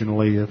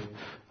occasionally. If,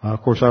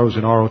 of course, I was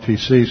in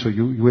ROTC, so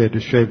you had to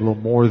shave a little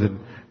more than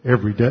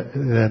every day,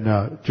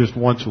 than just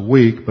once a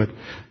week. But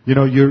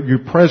your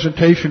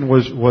presentation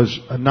was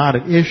not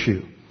an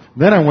issue.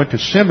 Then I went to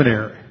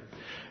seminary.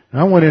 And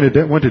I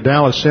went to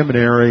Dallas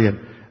Seminary,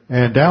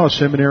 and Dallas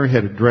Seminary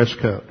had a dress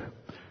code.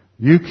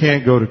 You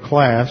can't go to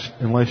class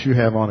unless you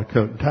have on a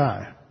coat and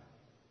tie.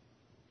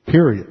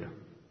 Period.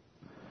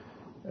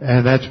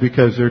 And that's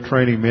because they're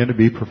training men to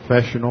be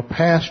professional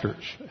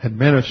pastors and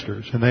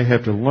ministers, and they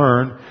have to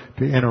learn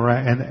to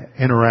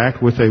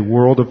interact with a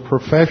world of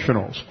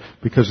professionals,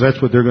 because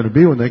that's what they're going to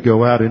be when they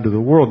go out into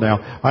the world.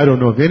 Now, I don't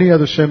know of any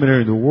other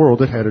seminary in the world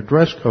that had a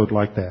dress code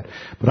like that.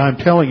 But I'm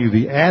telling you,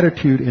 the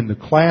attitude in the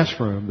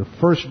classroom the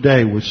first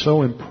day was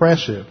so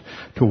impressive.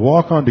 To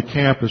walk onto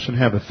campus and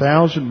have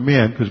 1,000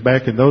 men, because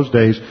back in those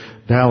days,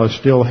 Dallas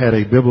still had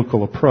a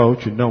biblical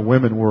approach, and no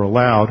women were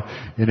allowed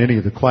in any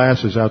of the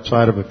classes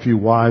outside of a few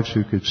wives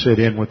who could sit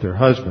in with their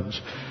husbands.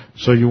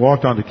 So you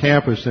walked onto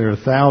campus, there are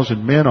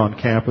 1,000 men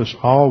on campus,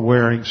 all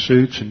wearing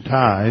suits and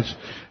ties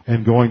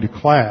and going to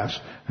class.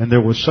 And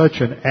there was such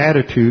an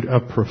attitude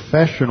of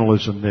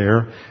professionalism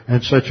there,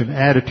 and such an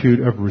attitude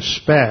of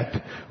respect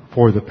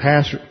for the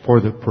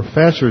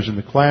professors in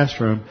the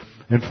classroom.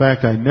 In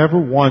fact, I never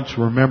once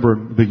remember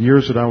the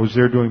years that I was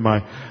there doing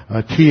my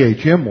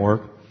THM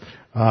work,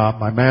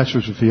 my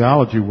Master's of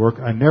Theology work,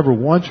 I never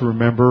once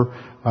remember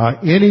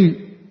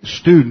any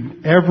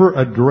student ever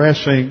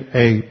addressing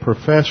a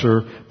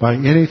professor by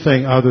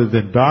anything other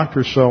than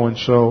Dr.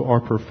 So-and-so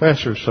or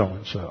Professor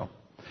so-and-so.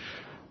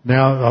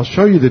 Now, I'll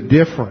show you the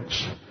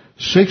difference.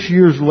 6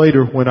 years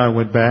later when I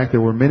went back,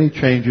 there were many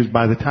changes.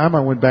 By the time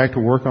I went back to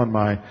work on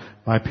my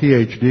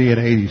PhD in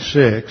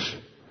 86,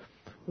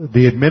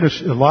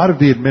 a lot of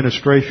the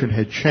administration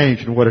had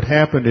changed, and what had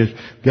happened is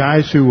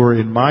guys who were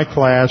in my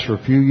class or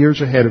a few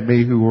years ahead of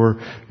me, who were,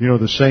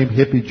 the same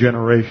hippie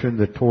generation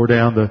that tore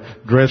down the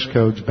dress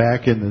codes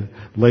back in the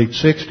late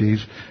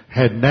 60s,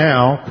 had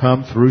now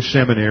come through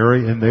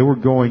seminary, and they were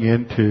going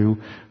into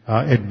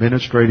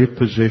administrative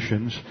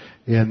positions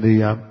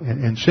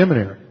in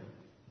seminary.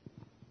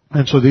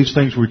 And so these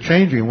things were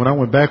changing. When I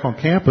went back on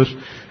campus,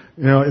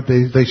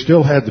 they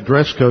still had the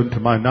dress code. To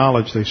my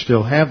knowledge, they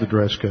still have the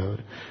dress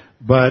code.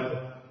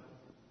 But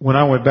when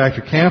I went back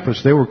to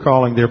campus, they were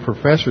calling their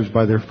professors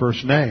by their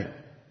first name.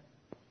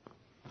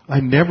 I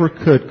never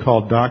could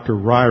call Dr.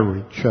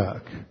 Ryrie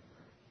Chuck.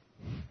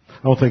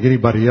 I don't think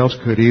anybody else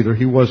could either.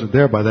 He wasn't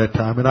there by that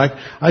time. And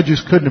I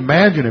just couldn't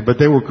imagine it. But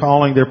they were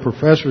calling their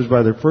professors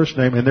by their first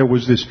name, and there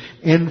was this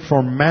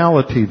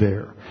informality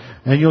there.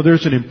 And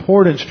there's an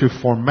importance to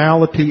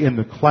formality in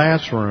the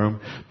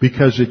classroom,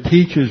 because it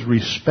teaches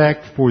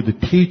respect for the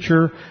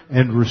teacher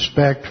and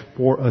respect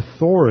for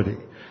authority.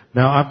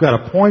 Now, I've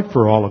got a point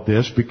for all of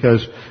this,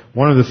 because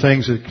one of the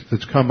things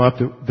that's come up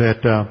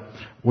that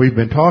we've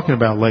been talking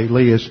about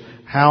lately is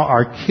how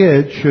our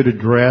kids should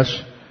address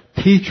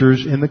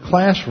teachers in the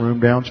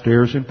classroom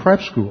downstairs in prep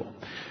school.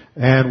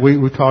 And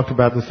we talked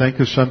about the thing,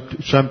 because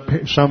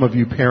some of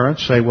you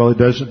parents say, well, it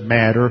doesn't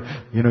matter.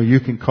 You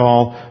can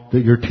call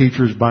your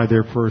teachers by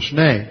their first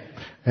name.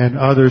 And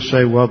others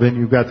say, well, then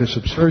you've got this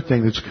absurd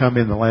thing that's come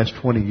in the last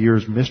 20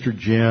 years, Mr.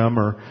 Jim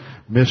or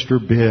Mr.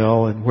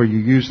 Bill, and where you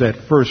use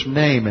that first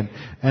name.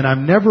 And I've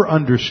never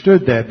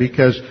understood that,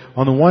 because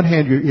on the one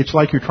hand, it's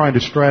like you're trying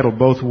to straddle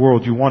both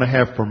worlds. You want to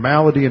have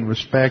formality and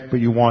respect, but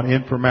you want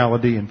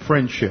informality and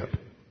friendship.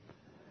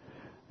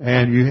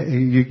 And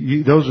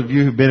you those of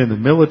you who've been in the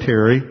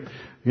military,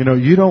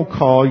 you don't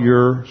call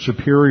your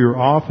superior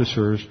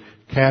officers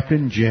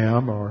Captain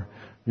Jim or,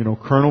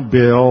 Colonel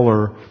Bill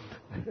or,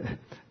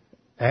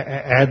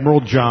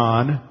 Admiral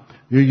John.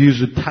 You use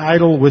the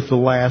title with the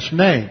last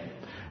name.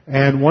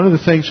 And one of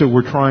the things that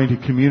we're trying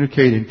to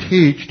communicate and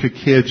teach to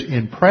kids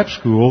in prep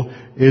school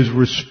is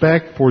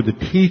respect for the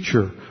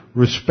teacher,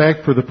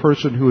 respect for the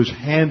person who is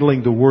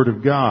handling the Word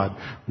of God,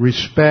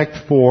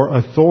 respect for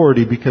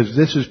authority, because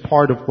this is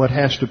part of what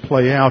has to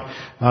play out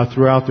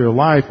throughout their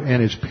life.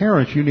 And as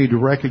parents, you need to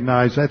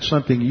recognize that's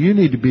something you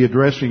need to be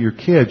addressing your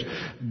kids.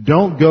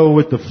 Don't go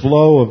with the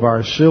flow of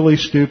our silly,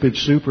 stupid,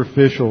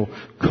 superficial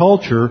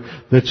culture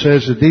that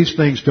says that these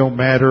things don't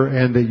matter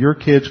and that your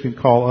kids can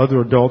call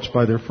other adults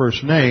by their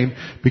first name,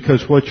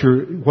 because what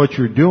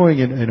you're doing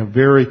in a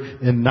very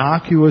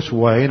innocuous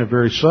way, in a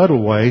very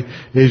subtle way,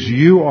 is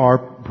you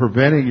are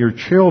preventing your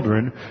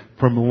children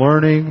from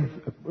learning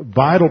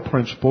vital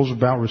principles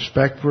about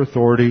respect for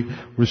authority,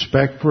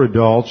 respect for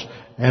adults,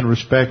 and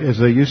respect, as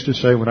they used to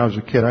say when I was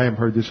a kid, I haven't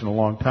heard this in a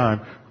long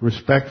time,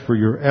 respect for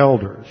your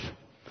elders.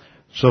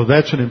 So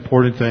that's an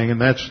important thing, and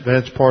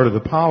that's part of the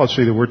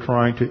policy that we're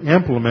trying to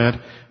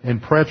implement in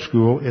prep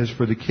school, is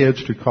for the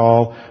kids to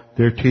call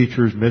their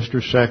teachers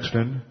Mr.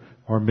 Sexton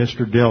or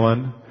Mr.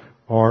 Dillon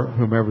or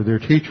whomever their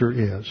teacher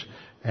is.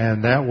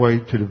 And that way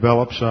to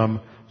develop some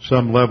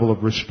level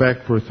of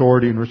respect for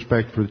authority and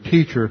respect for the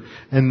teacher.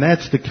 And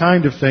that's the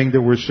kind of thing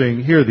that we're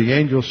seeing here. The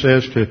angel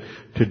says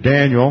to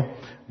Daniel,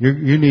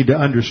 you need to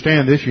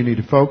understand this, you need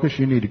to focus,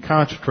 you need to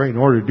concentrate. In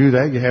order to do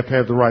that, you have to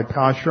have the right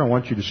posture. I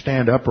want you to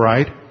stand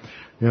upright.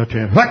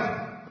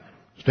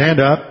 Stand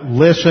up,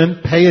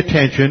 listen, pay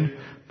attention,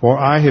 for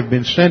I have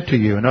been sent to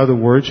you. In other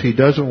words, he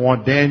doesn't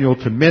want Daniel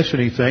to miss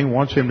anything,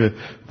 wants him to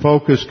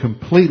focus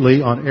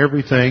completely on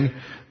everything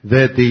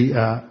that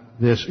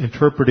this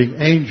interpreting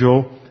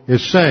angel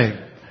is saying.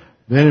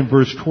 Then in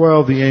verse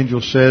 12, the angel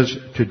says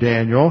to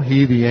Daniel,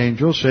 he, the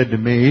angel, said to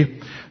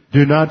me,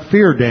 do not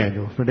fear,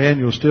 Daniel. For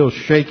Daniel is still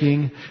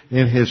shaking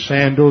in his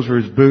sandals or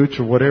his boots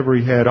or whatever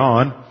he had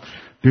on.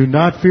 Do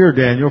not fear,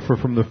 Daniel, for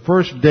from the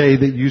first day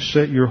that you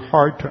set your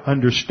heart to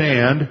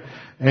understand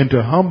and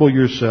to humble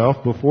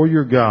yourself before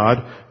your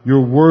God,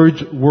 your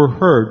words were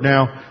heard.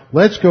 Now,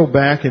 let's go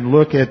back and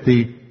look at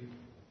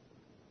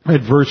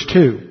verse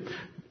 2.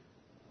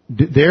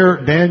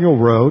 There, Daniel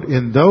wrote,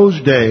 in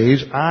those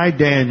days, I,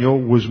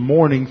 Daniel, was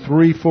mourning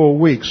 3 full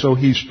weeks. So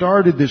he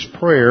started this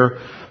prayer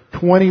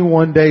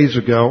 21 days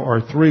ago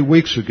or 3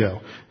 weeks ago.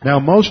 Now,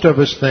 most of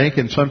us think,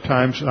 and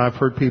sometimes I've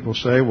heard people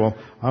say, well,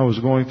 I was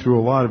going through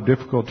a lot of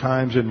difficult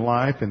times in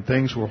life and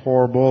things were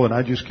horrible and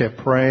I just kept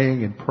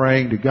praying and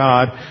praying to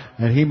God,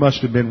 and he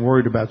must have been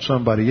worried about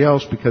somebody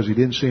else because he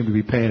didn't seem to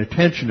be paying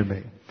attention to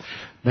me.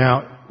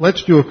 Now,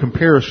 let's do a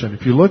comparison.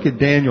 If you look at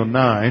Daniel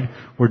 9,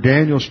 where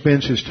Daniel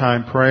spends his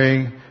time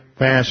praying,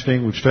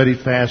 fasting, we've studied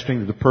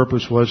fasting. The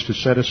purpose was to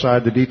set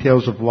aside the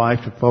details of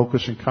life to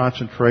focus and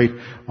concentrate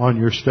on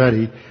your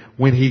study.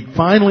 When he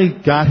finally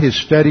got his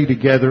study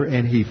together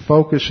and he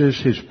focuses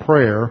his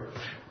prayer,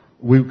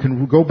 we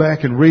can go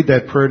back and read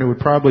that prayer, and it would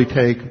probably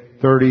take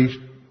 30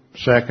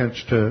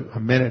 seconds to a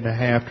minute and a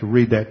half to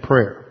read that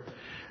prayer.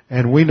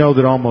 And we know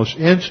that almost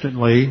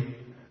instantly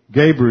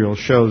Gabriel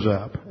shows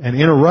up and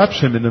interrupts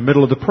him in the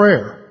middle of the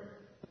prayer.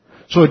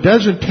 So it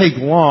doesn't take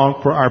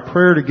long for our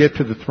prayer to get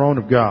to the throne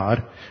of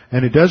God,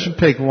 and it doesn't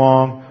take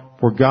long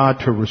for God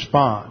to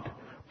respond.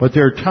 But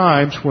there are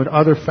times when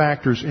other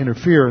factors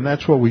interfere, and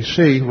that's what we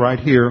see right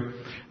here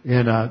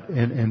in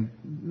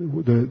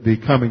the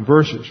coming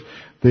verses.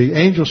 The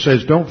angel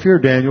says, don't fear,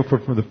 Daniel, for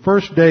from the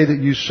first day that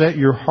you set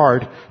your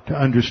heart to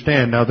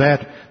understand. Now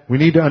that, we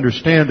need to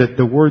understand that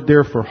the word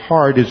there for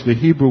heart is the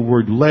Hebrew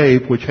word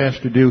lev, which has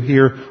to do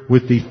here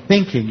with the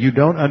thinking. You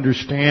don't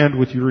understand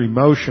with your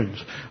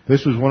emotions.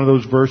 This is one of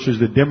those verses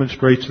that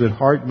demonstrates that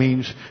heart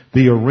means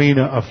the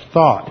arena of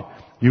thought.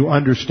 You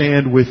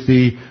understand with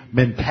the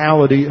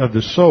mentality of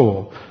the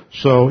soul.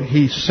 So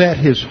he set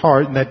his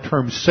heart, and that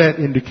term set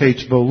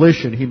indicates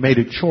volition. He made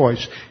a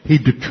choice. He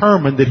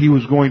determined that he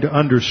was going to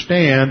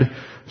understand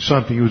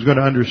something. He was going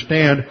to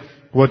understand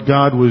what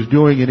God was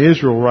doing in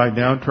Israel right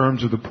now in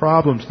terms of the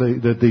problems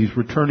that these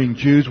returning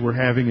Jews were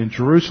having in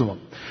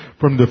Jerusalem.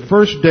 From the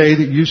first day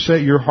that you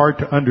set your heart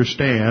to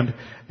understand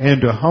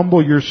and to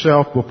humble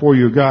yourself before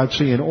your God.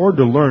 See, in order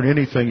to learn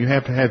anything, you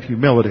have to have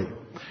humility.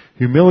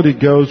 Humility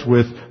goes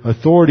with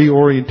authority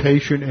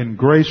orientation and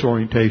grace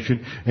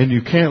orientation, and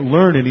you can't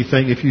learn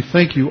anything if you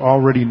think you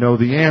already know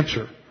the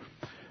answer.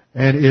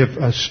 And if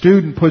a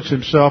student puts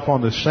himself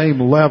on the same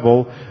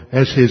level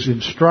as his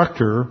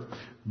instructor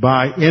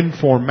by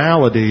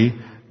informality,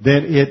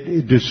 then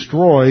it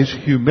destroys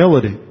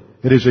humility.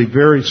 It is a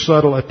very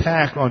subtle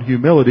attack on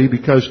humility,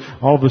 because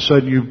all of a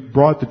sudden you've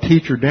brought the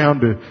teacher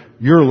down to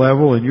your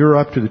level and you're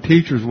up to the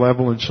teacher's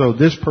level, and so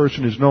this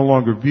person is no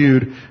longer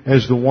viewed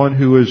as the one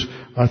who is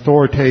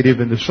authoritative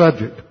in the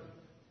subject.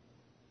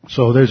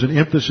 So there's an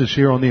emphasis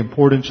here on the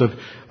importance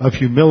of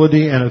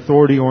humility and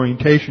authority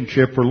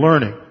orientationship for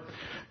learning.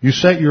 You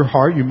set your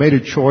heart, you made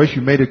a choice,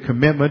 you made a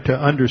commitment to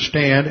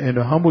understand and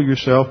to humble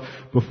yourself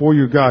before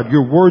your God.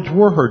 Your words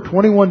were heard.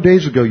 21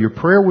 days ago, your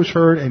prayer was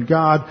heard, and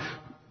God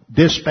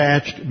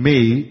dispatched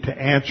me to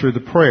answer the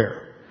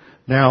prayer.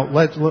 Now,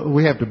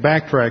 we have to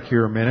backtrack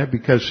here a minute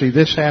because, see,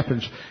 this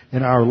happens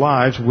in our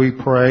lives. We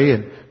pray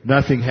and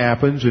nothing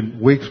happens and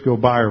weeks go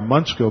by or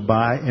months go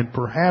by and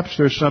perhaps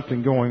there's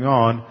something going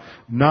on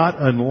not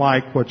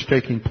unlike what's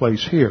taking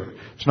place here.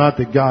 It's not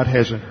that God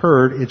hasn't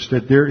heard. It's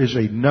that there is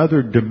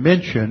another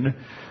dimension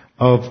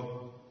of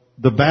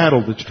the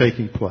battle that's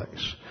taking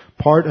place.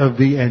 Part of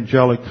the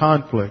angelic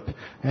conflict.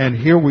 And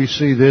here we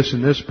see this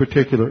in this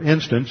particular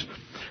instance.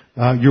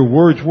 Your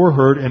words were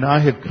heard, and I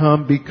have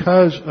come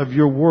because of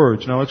your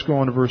words. Now let's go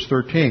on to verse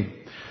 13.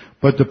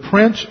 But the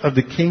prince of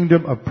the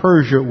kingdom of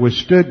Persia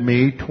withstood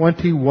me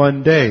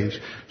 21 days.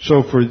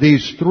 So for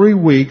these 3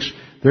 weeks,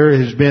 there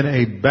has been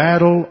a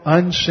battle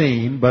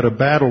unseen, but a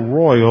battle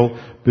royal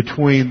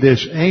between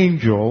this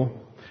angel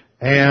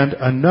and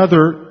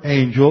another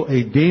angel,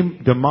 a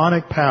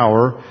demonic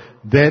power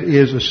that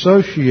is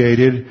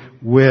associated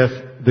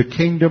with the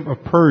kingdom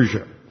of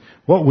Persia.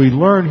 What we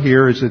learn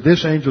here is that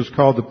this angel is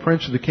called the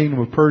prince of the kingdom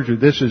of Persia.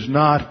 This is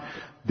not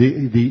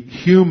the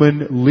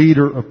human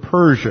leader of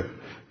Persia.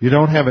 You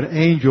don't have an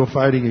angel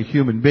fighting a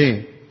human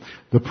being.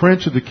 The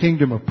prince of the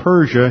kingdom of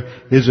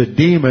Persia is a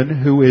demon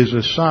who is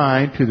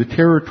assigned to the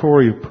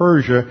territory of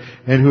Persia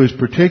and who is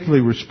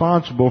particularly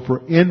responsible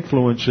for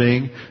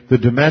influencing the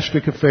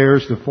domestic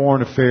affairs, the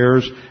foreign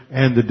affairs,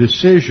 and the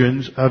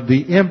decisions of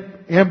the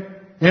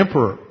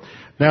emperor.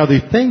 Now,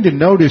 the thing to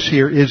notice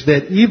here is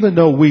that even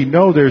though we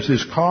know there's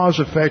this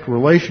cause-effect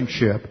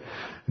relationship,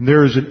 and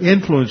there is an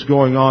influence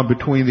going on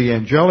between the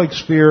angelic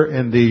sphere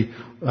and the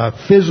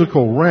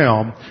physical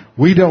realm,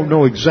 we don't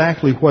know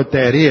exactly what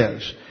that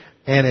is.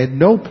 And at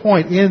no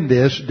point in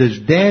this does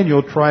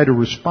Daniel try to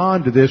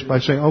respond to this by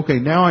saying, okay,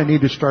 now I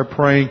need to start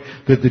praying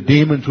that the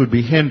demons would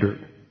be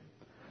hindered.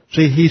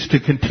 See, he's to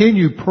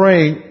continue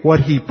praying what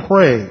he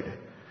prayed.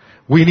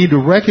 We need to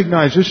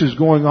recognize this is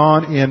going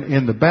on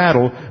in the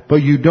battle,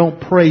 but you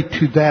don't pray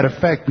to that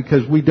effect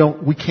because we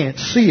can't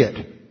see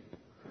it.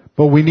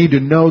 But we need to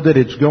know that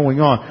it's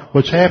going on.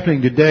 What's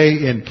happening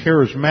today in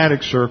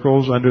charismatic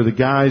circles under the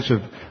guise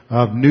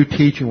of new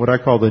teaching, what I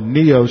call the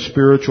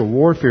neo-spiritual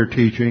warfare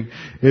teaching,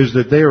 is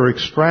that they are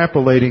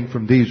extrapolating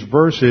from these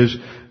verses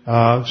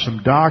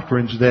some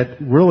doctrines that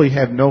really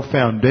have no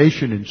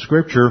foundation in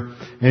Scripture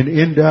and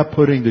end up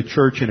putting the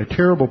church in a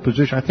terrible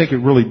position. I think it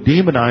really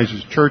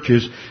demonizes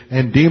churches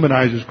and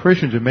demonizes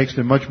Christians. It makes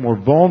them much more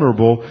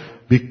vulnerable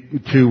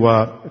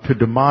to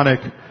demonic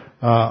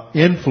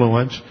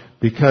influence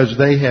because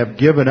they have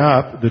given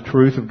up the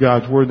truth of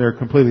God's Word and they're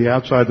completely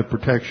outside the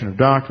protection of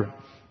doctrine.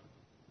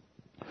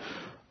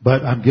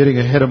 But I'm getting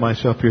ahead of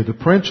myself here. The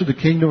prince of the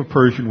kingdom of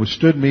Persia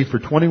withstood me for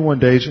 21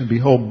 days, and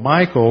behold,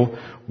 Michael,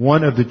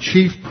 one of the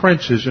chief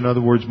princes, in other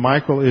words,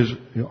 Michael is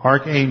the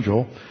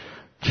archangel,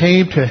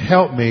 came to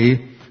help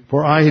me,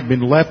 for I had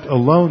been left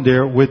alone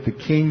there with the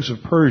kings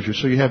of Persia.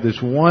 So you have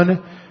this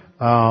one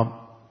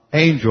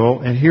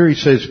angel, and here he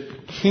says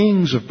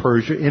kings of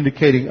Persia,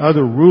 indicating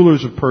other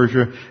rulers of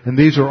Persia, and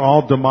these are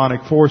all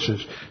demonic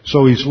forces.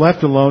 So he's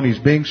left alone, he's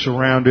being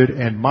surrounded,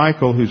 and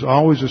Michael, who's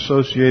always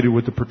associated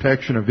with the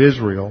protection of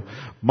Israel,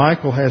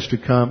 Michael has to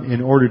come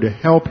in order to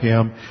help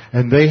him,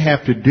 and they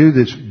have to do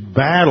this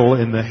battle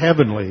in the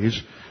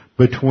heavenlies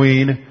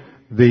between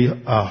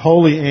the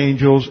holy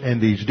angels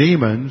and these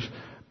demons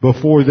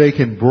before they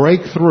can break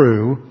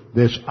through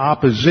this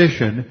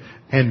opposition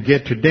and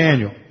get to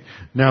Daniel.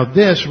 Now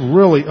this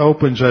really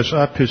opens us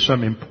up to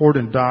some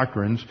important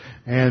doctrines,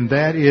 and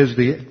that is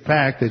the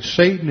fact that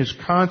Satan is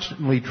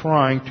constantly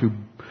trying to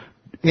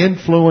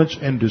influence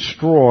and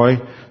destroy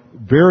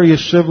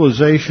various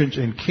civilizations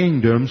and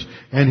kingdoms,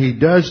 and he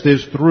does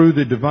this through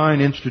the divine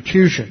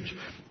institutions.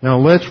 Now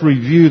let's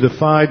review the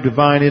 5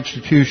 divine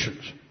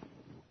institutions.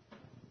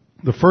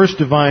 The first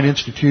divine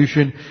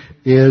institution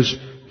is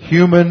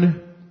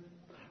human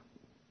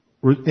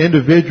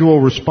individual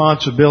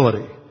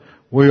responsibility.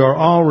 We are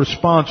all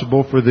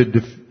responsible for the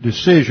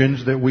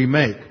decisions that we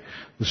make.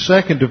 The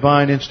second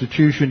divine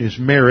institution is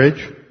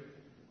marriage.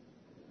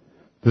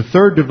 The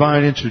third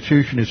divine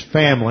institution is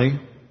family.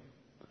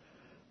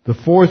 The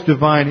fourth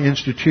divine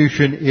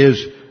institution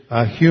is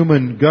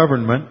human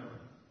government.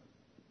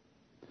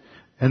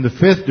 And the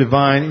fifth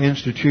divine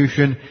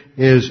institution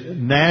is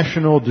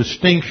national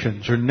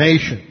distinctions or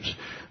nations.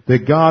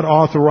 That God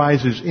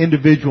authorizes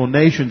individual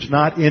nations,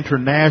 not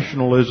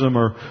internationalism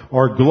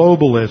or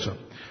globalism.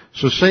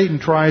 So Satan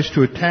tries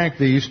to attack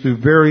these through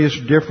various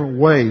different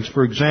ways.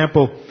 For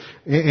example,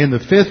 in the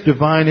fifth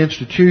divine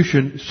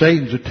institution,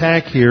 Satan's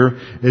attack here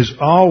is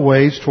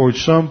always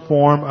towards some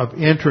form of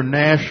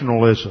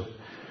internationalism.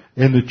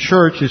 In the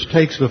church, this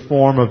takes the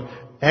form of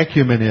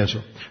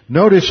ecumenism.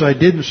 Notice I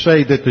didn't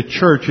say that the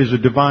church is a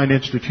divine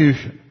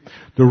institution.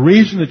 The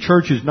reason the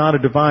church is not a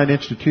divine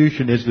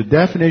institution is the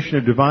definition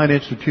of divine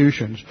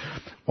institutions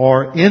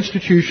are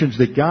institutions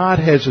that God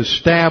has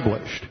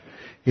established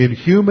in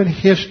human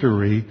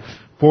history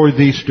for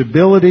the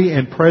stability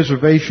and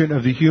preservation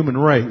of the human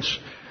race.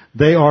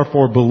 They are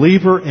for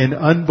believer and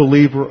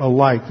unbeliever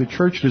alike. The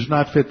church does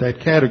not fit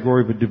that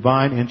category of a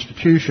divine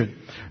institution.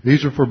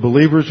 These are for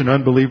believers and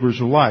unbelievers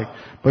alike.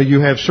 But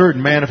you have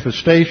certain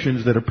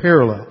manifestations that are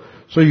parallel.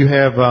 So you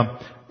have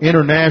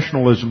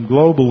internationalism,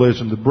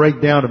 globalism, the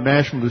breakdown of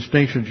national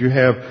distinctions. You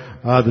have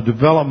the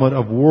development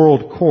of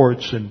world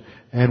courts,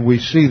 and we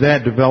see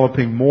that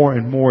developing more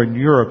and more in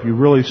Europe. You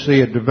really see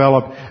it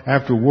develop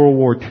after World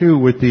War II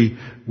with the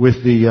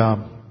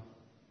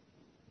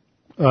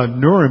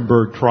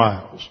Nuremberg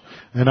trials.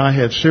 And I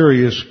had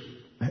serious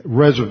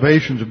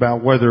reservations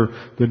about whether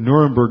the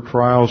Nuremberg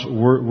trials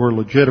were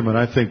legitimate.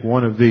 I think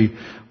one of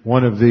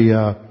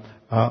the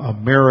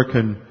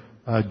American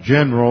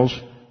generals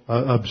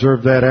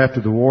observed that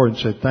after the war and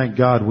said, "Thank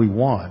God we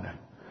won."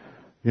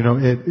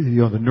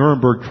 The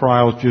Nuremberg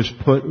trials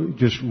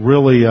just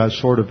really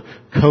sort of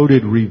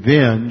coded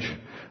revenge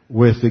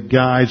with the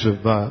guise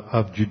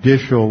of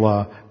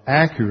judicial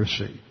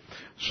accuracy.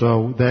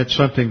 So that's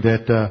something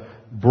that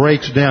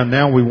breaks down.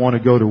 Now we want to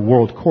go to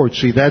world courts.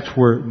 See, that's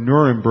where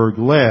Nuremberg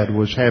led,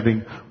 was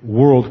having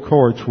world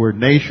courts where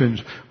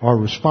nations are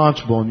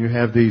responsible, and you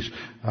have these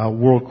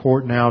world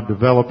court now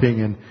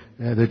developing, and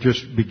that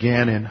just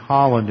began in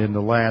Holland in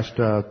the last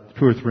 2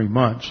 or 3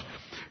 months.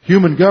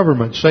 Human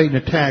government. Satan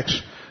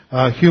attacks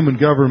human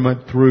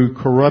government through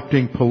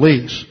corrupting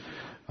police,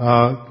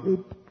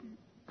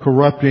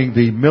 corrupting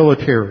the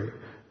military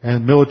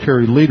and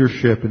military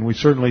leadership, and we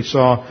certainly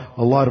saw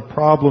a lot of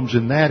problems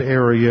in that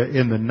area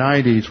in the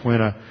 90s when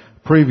a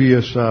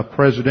previous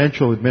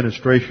presidential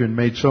administration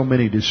made so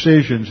many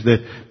decisions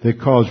that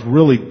caused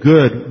really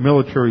good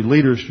military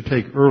leaders to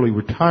take early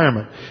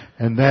retirement,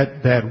 and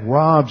that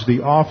robs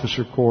the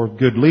officer corps of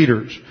good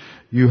leaders.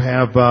 You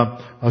have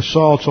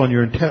assaults on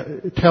your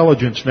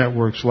intelligence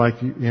networks, like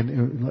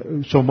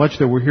so much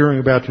that we're hearing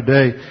about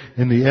today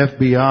in the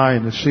FBI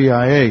and the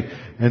CIA.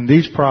 And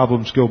these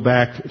problems go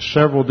back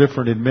several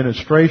different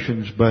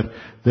administrations, but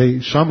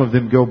some of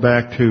them go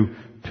back to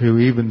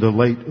even the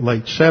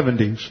late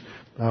 70s.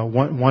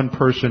 One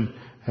person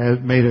has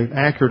made an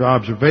accurate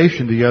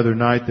observation the other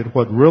night that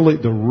what really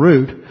the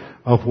root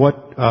of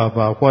what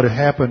had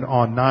happened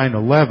on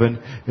 9/11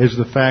 is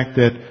the fact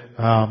that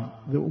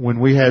when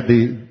we had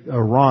the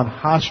Iran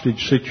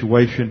hostage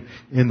situation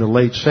in the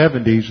late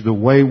 70s, the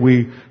way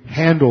we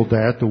handled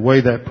that, the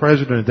way that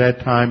president at that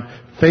time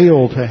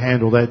failed to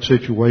handle that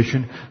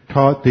situation,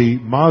 taught the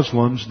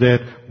Muslims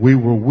that we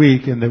were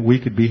weak and that we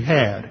could be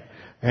had.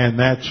 And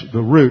that's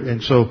the root.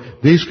 And so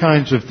these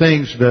kinds of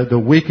things, the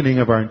weakening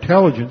of our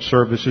intelligence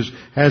services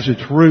has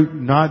its root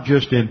not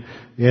just in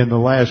the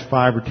last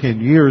 5 or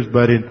 10 years,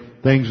 but in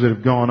things that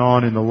have gone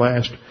on in the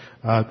last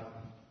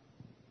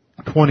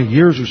 20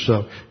 years or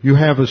so. You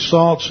have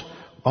assaults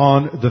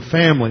on the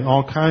family,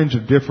 all kinds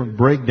of different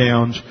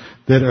breakdowns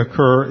that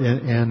occur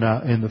in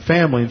the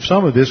family, and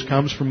some of this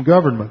comes from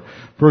government.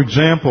 For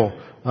example,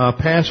 a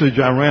passage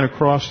I ran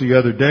across the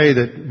other day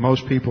that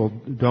most people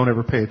don't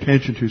ever pay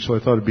attention to, so I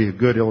thought it'd be a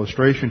good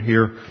illustration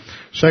here.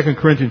 2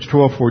 Corinthians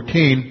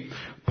 12:14,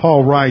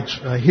 Paul writes,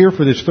 "Here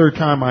for this third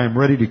time I am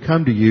ready to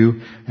come to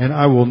you, and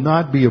I will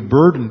not be a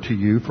burden to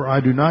you, for I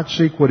do not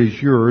seek what is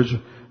yours,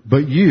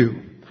 but you.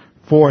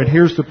 And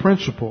here's the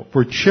principle,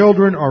 for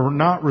children are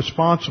not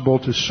responsible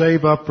to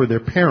save up for their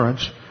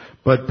parents,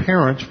 but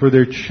parents for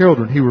their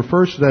children." He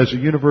refers to that as a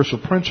universal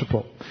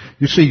principle.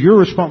 You see,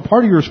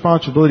 part of your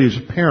responsibility as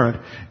a parent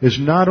is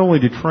not only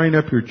to train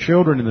up your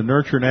children in the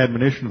nurture and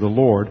admonition of the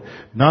Lord,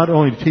 not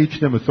only to teach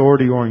them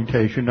authority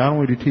orientation, not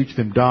only to teach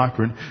them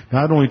doctrine,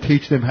 not only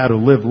teach them how to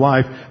live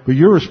life, but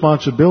your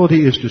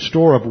responsibility is to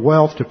store up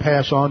wealth to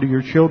pass on to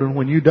your children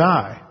when you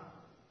die.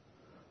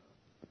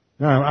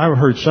 Now, I've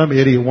heard some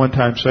idiot one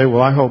time say,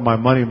 "Well, I hope my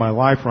money and my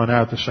life run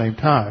out at the same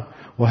time."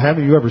 Well,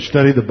 haven't you ever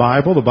studied the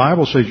Bible? The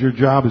Bible says your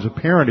job as a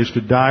parent is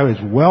to die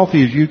as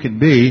wealthy as you can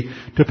be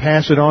to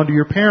pass it on to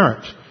your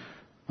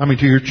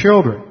to your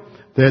children.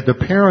 That the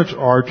parents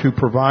are to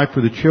provide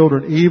for the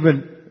children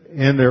even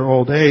in their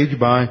old age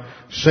by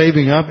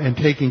saving up and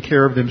taking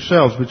care of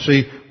themselves. But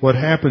see, what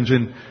happens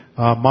in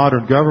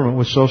modern government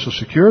with Social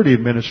Security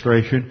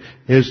Administration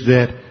is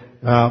that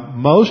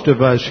most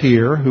of us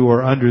here who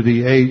are under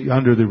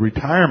the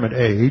retirement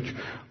age,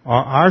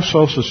 our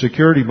Social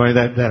Security money,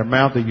 that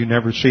amount that you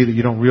never see, that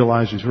you don't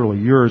realize is really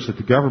yours, that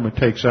the government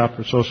takes out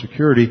for Social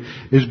Security,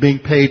 is being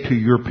paid to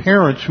your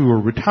parents who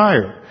are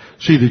retired.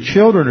 See, the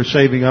children are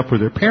saving up for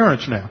their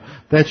parents now.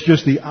 That's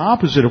just the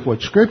opposite of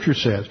what Scripture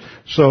says.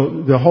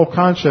 So the whole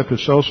concept of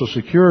Social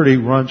Security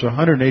runs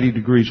 180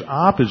 degrees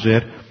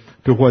opposite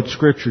to what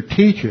Scripture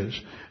teaches.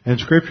 And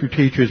Scripture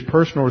teaches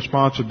personal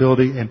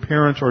responsibility, and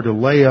parents are to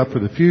lay up for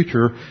the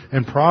future.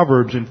 And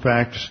Proverbs, in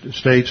fact,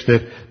 states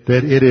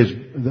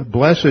that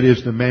blessed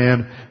is the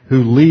man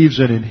who leaves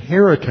an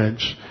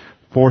inheritance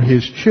for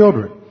his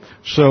children.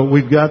 So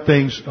we've got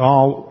things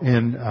all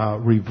in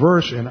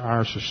reverse in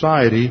our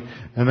society,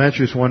 and that's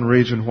just one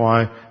reason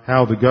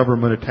how the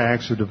government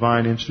attacks the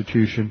divine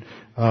institution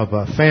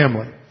of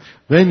family.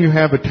 Then you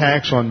have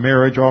attacks on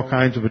marriage, all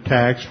kinds of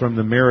attacks, from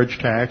the marriage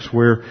tax,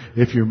 where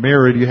if you're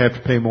married you have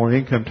to pay more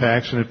income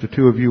tax than if the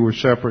two of you were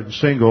separate and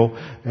single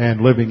and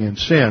living in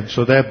sin.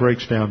 So that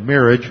breaks down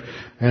marriage,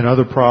 and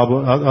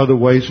other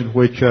ways in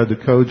which the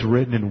code's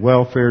written in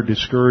welfare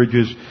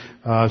discourages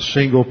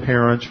single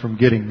parents from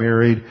getting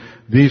married.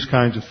 These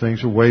kinds of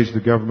things are ways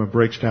the government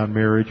breaks down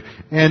marriage,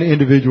 and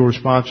individual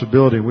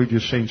responsibility. We've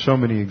just seen so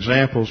many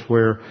examples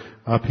where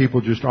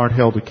people just aren't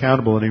held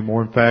accountable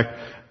anymore. In fact,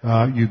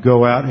 you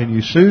go out and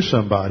you sue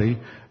somebody,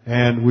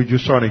 and we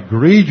just saw an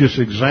egregious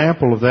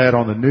example of that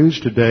on the news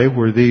today,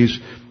 where these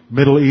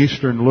Middle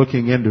Eastern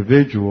looking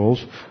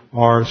individuals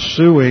are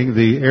suing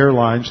the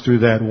airlines through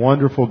that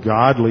wonderful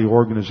godly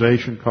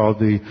organization called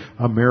the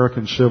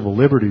American Civil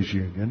Liberties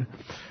Union.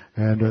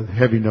 And a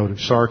heavy note of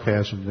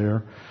sarcasm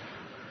there.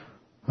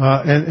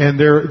 And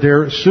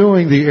they're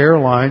suing the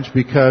airlines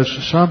because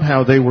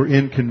somehow they were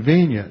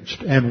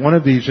inconvenienced. And one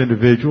of these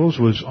individuals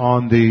was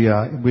on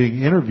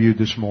being interviewed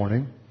this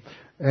morning,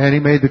 and he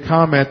made the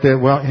comment that,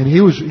 well, and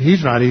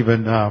he's not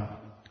even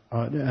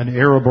an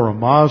Arab or a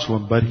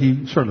Muslim, but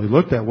he certainly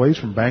looked that way. He's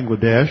from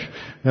Bangladesh,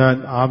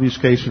 an obvious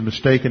case of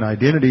mistaken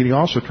identity, and he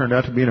also turned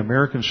out to be an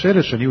American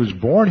citizen. He was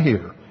born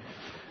here,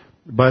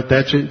 but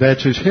that's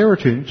his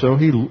heritage. So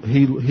he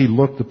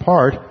looked the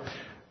part,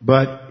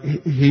 but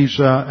he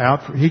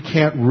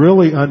can't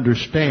really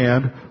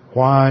understand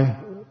why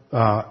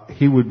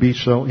he would be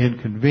so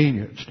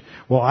inconvenienced.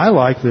 Well, I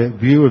like the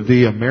view of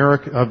the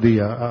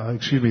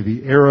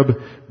Arab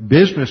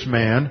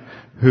businessman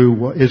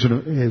who is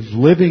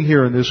living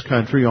here in this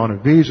country on a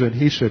visa, and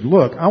he said,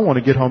 look, I want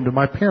to get home to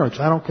my parents.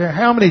 I don't care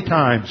how many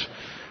times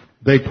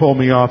they pull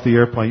me off the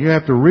airplane. You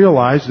have to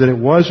realize that it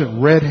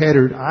wasn't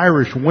red-headed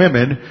Irish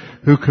women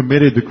who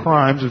committed the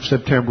crimes of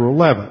September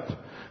 11th.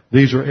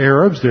 These are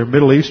Arabs, they're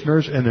Middle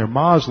Easterners, and they're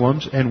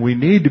Muslims, and we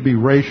need to be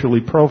racially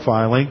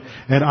profiling,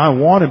 and I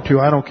want them to.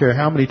 I don't care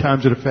how many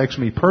times it affects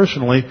me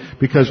personally,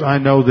 because I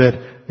know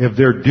that if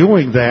they're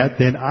doing that,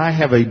 then I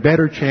have a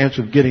better chance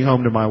of getting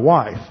home to my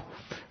wife.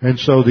 And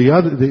so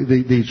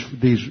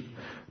these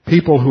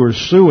people who are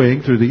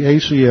suing through the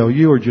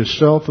ACLU are just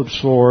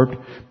self-absorbed,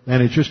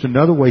 and it's just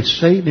another way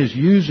Satan is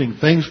using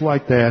things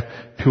like that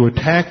to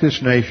attack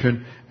this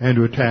nation and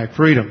to attack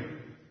freedom.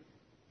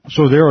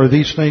 So there are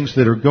these things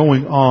that are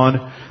going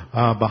on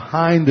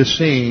behind the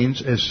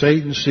scenes as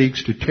Satan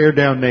seeks to tear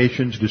down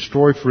nations,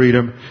 destroy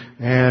freedom,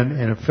 and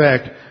in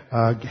effect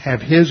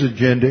have his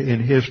agenda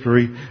in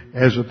history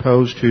as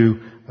opposed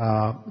to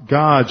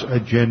God's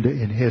agenda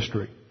in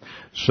history.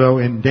 So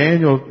in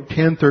Daniel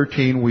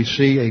 10:13 we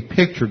see a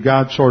picture.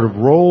 God sort of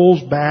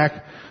rolls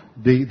back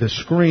the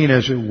screen,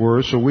 as it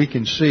were, so we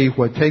can see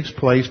what takes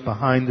place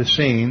behind the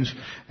scenes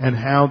and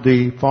how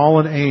the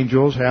fallen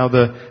angels, how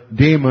the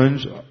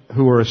demons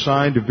who are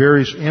assigned to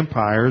various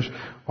empires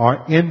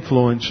are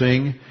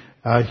influencing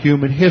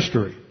human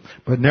history.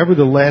 But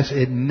nevertheless,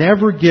 it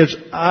never gives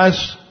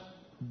us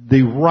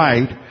the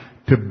right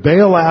to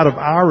bail out of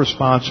our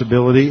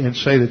responsibility and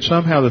say that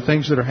somehow the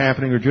things that are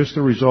happening are just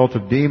the result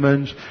of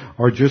demons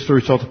or just the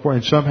result of,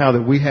 and somehow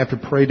that we have to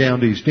pray down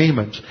these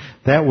demons.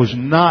 That was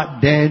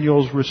not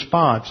Daniel's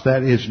response.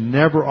 That is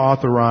never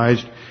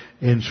authorized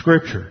in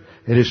Scripture.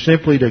 It is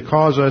simply to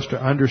cause us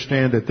to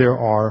understand that there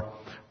are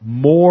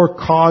more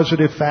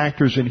causative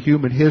factors in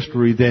human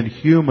history than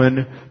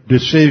human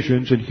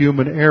decisions and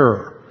human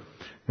error.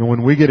 And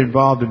when we get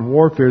involved in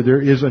warfare,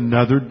 there is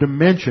another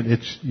dimension.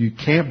 You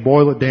can't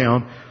boil it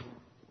down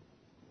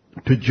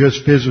to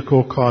just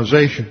physical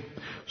causation.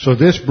 So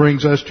this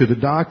brings us to the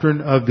doctrine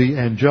of the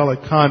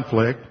angelic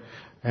conflict,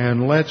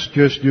 and let's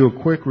just do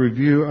a quick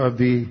review of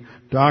the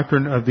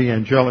doctrine of the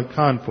angelic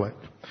conflict.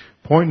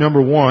 Point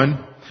number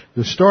 1,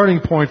 the starting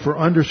point for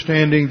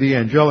understanding the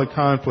angelic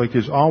conflict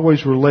is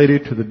always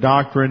related to the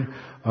doctrine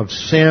of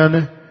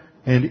sin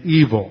and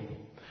evil.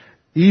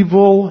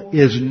 Evil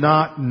is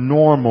not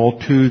normal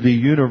to the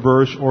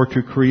universe or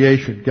to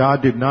creation.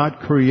 God did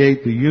not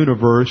create the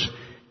universe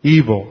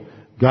evil.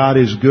 God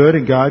is good,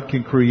 and God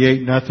can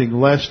create nothing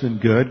less than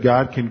good.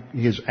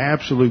 He is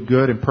absolute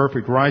good and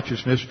perfect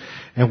righteousness,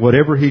 and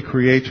whatever He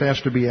creates has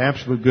to be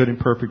absolute good and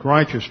perfect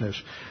righteousness.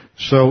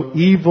 So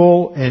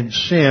evil and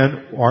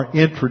sin are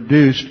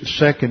introduced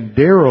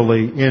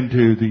secondarily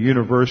into the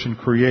universe and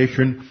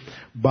creation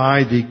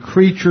by the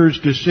creature's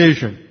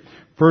decision.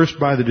 First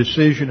by the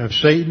decision of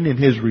Satan in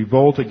his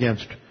revolt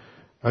against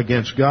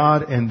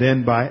God, and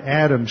then by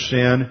Adam's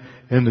sin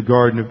in the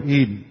Garden of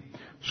Eden.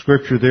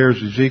 Scripture there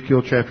is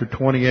Ezekiel chapter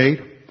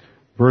 28,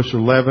 verse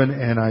 11,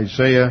 and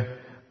Isaiah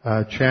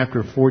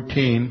chapter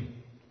 14,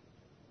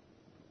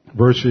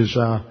 verses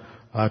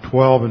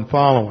 12 and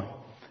following.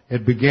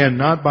 It began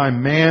not by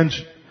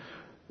man's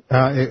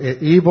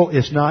evil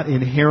is not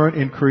inherent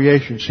in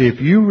creation. See,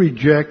 if you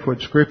reject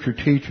what Scripture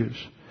teaches,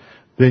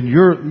 then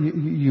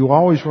you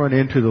always run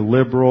into the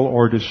liberal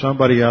or to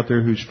somebody out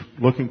there who's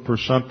looking for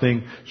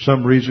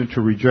some reason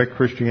to reject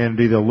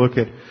Christianity. They'll look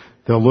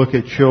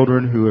at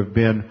children who have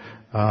been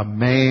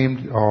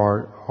maimed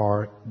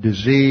or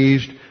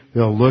diseased.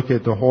 They'll look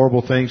at the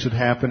horrible things that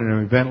happen in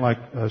an event like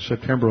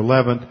September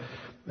 11th,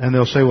 and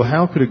they'll say, well,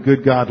 how could a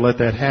good God let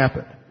that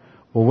happen?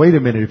 Well, wait a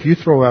minute. If you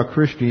throw out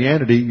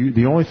Christianity,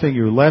 the only thing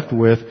you're left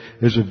with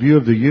is a view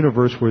of the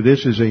universe where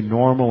this is a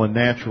normal and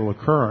natural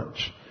occurrence.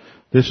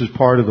 This is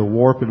part of the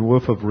warp and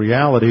woof of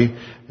reality,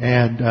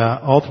 and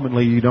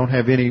ultimately you don't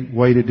have any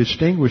way to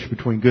distinguish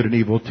between good and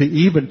evil. To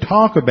even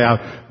talk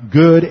about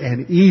good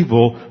and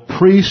evil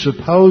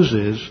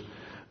presupposes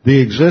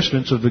the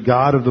existence of the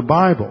God of the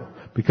Bible.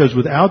 Because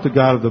without the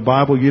God of the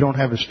Bible, you don't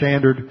have a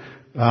standard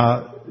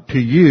to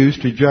use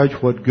to judge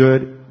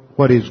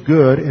what is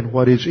good and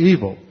what is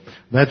evil.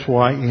 That's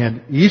why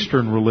in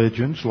Eastern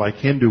religions like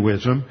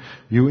Hinduism,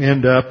 you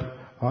end up,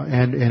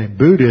 and in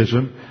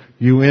Buddhism,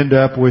 you end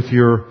up with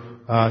your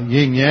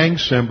yin-yang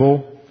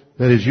symbol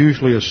that is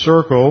usually a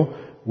circle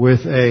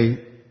with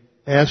a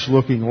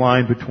S-looking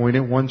line between it.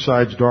 One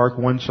side's dark,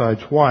 one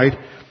side's white.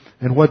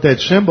 And what that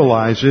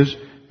symbolizes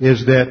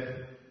is that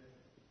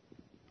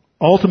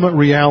ultimate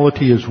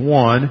reality is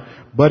one,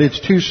 but it's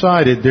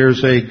two-sided.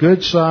 There's a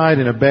good side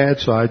and a bad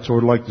side,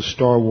 sort of like the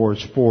Star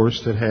Wars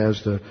Force that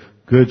has the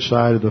good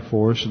side of the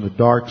Force and the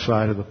dark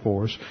side of the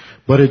Force.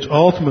 But it's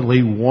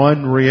ultimately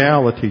one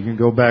reality. You can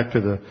go back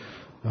to the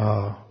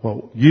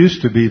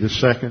used to be the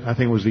second, I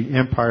think it was The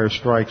Empire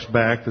Strikes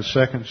Back, the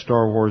second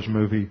Star Wars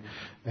movie,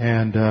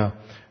 and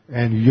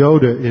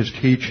Yoda is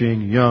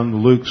teaching young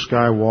Luke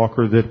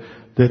Skywalker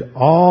that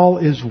all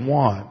is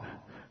one.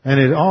 And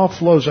it all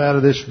flows out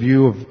of this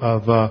view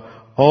of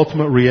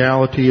ultimate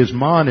reality as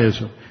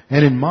monism.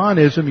 And in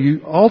monism,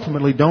 you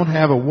ultimately don't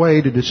have a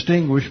way to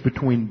distinguish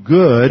between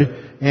good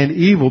and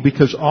evil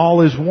because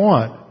all is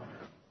one.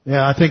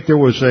 Yeah, I think there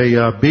was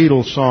a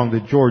Beatles song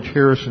that George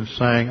Harrison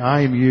sang,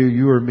 I am you,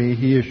 you are me,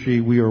 he is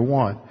she, we are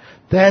one.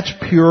 That's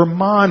pure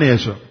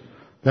monism.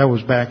 That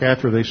was back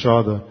after they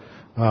saw the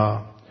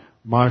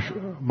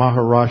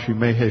Maharishi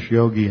Mahesh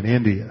Yogi in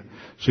India.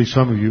 See,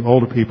 some of you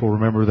older people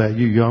remember that.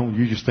 You young,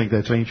 you just think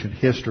that's ancient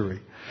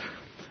history.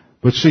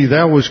 But see,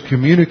 that was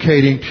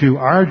communicating to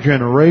our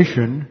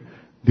generation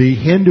the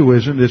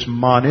Hinduism, this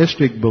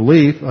monistic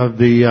belief of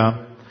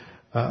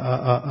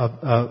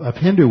of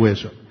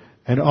Hinduism.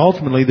 And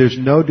ultimately, there's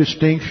no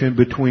distinction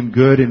between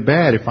good and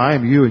bad. If I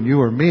am you and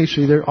you are me,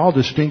 see, all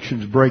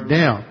distinctions break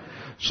down.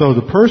 So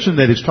the person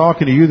that is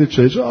talking to you that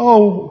says,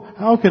 oh,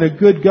 how can a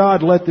good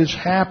God let this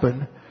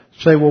happen?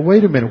 Say, well,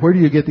 wait a minute, where do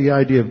you get the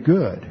idea of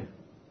good?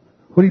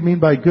 What do you mean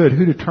by good?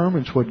 Who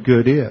determines what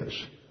good is?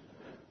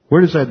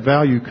 Where does that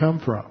value come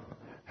from?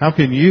 How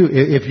can you,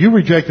 if you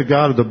reject the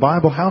God of the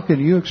Bible, how can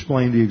you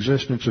explain the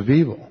existence of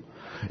evil?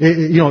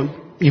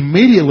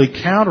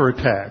 Immediately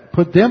counterattack.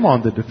 Put them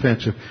on the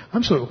defensive.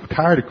 I'm so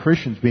tired of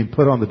Christians being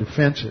put on the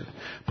defensive.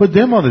 Put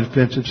them on the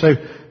defensive. Say,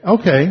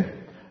 okay,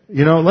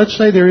 let's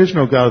say there is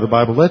no God of the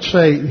Bible. Let's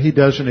say He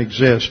doesn't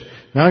exist.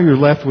 Now you're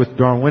left with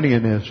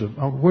Darwinianism.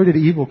 Oh, where did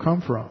evil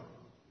come from?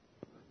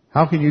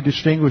 How can you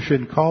distinguish it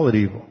and call it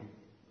evil?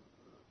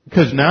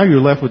 Because now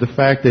you're left with the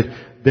fact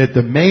that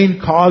the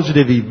main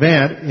causative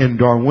event in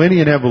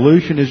Darwinian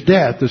evolution is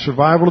death, the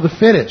survival of the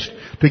fittest.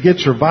 To get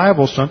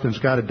survival, something's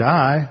got to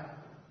die.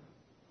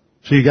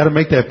 So you got to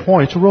make that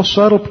point. It's a real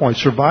subtle point.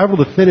 Survival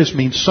of the fittest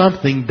means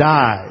something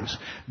dies.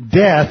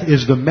 Death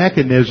is the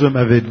mechanism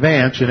of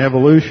advance in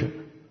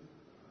evolution.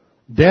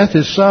 Death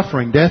is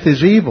suffering. Death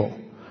is evil.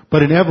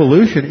 But in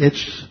evolution,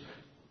 it's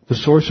the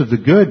source of the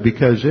good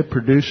because it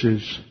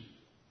produces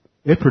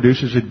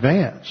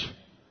advance.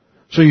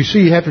 So you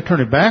see, you have to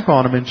turn it back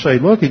on them and say,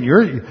 look,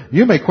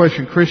 you may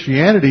question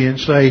Christianity and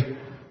say,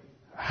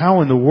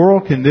 how in the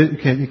world can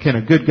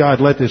a good God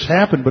let this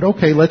happen? But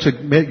okay, let's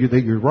admit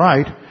that you're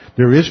right.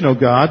 There is no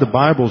God. The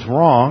Bible's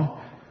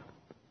wrong.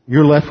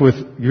 You're left with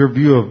your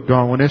view of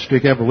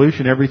Darwinistic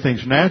evolution.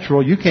 Everything's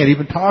natural. You can't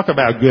even talk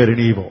about good and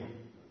evil.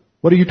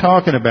 What are you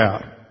talking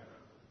about?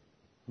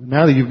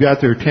 Now that you've got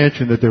their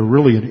attention that they're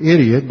really an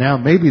idiot, now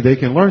maybe they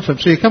can learn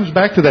something. See, it comes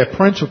back to that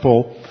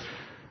principle,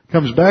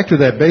 comes back to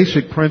that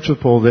basic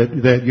principle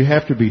that you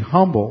have to be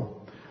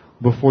humble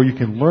before you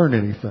can learn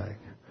anything.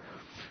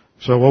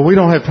 So, well, we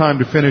don't have time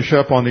to finish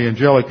up on the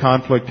angelic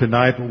conflict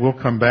tonight, but we'll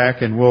come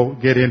back and we'll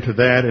get into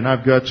that. And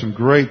I've got some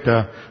great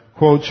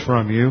quotes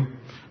from you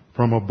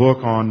from a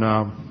book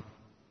on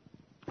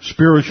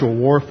spiritual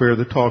warfare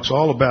that talks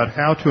all about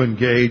how to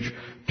engage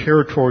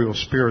territorial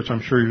spirits.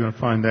 I'm sure you're going to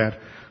find that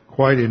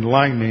quite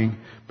enlightening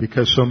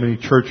because so many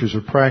churches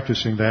are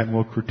practicing that, and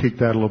we'll critique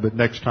that a little bit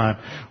next time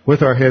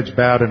with our heads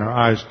bowed and our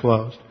eyes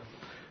closed.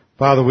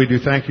 Father, we do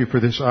thank you for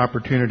this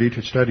opportunity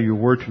to study your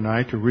word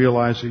tonight, to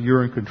realize that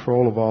you're in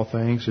control of all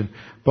things, and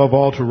above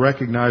all to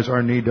recognize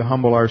our need to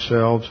humble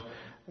ourselves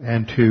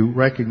and to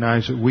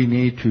recognize that we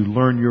need to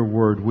learn your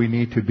word. We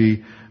need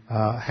to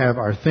have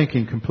our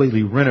thinking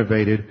completely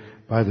renovated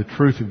by the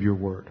truth of your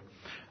word.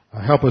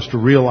 Help us to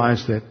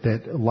realize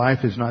that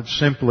life is not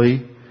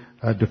simply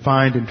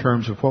defined in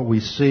terms of what we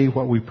see,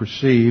 what we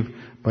perceive,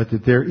 but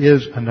that there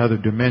is another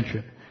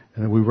dimension.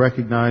 And that we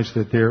recognize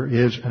that there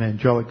is an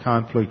angelic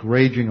conflict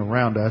raging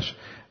around us,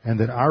 and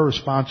that our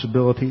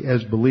responsibility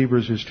as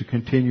believers is to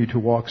continue to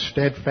walk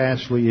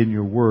steadfastly in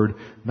your word,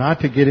 not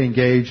to get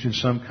engaged in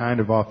some kind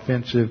of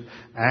offensive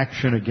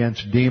action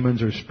against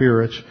demons or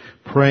spirits,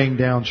 praying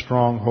down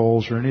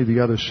strongholds or any of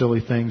the other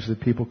silly things that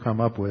people come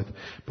up with.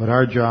 But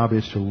our job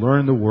is to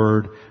learn the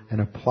word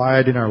and apply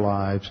it in our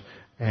lives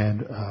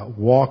and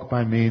walk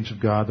by means of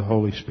God the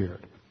Holy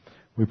Spirit.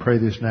 We pray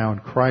this now in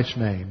Christ's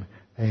name.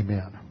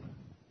 Amen.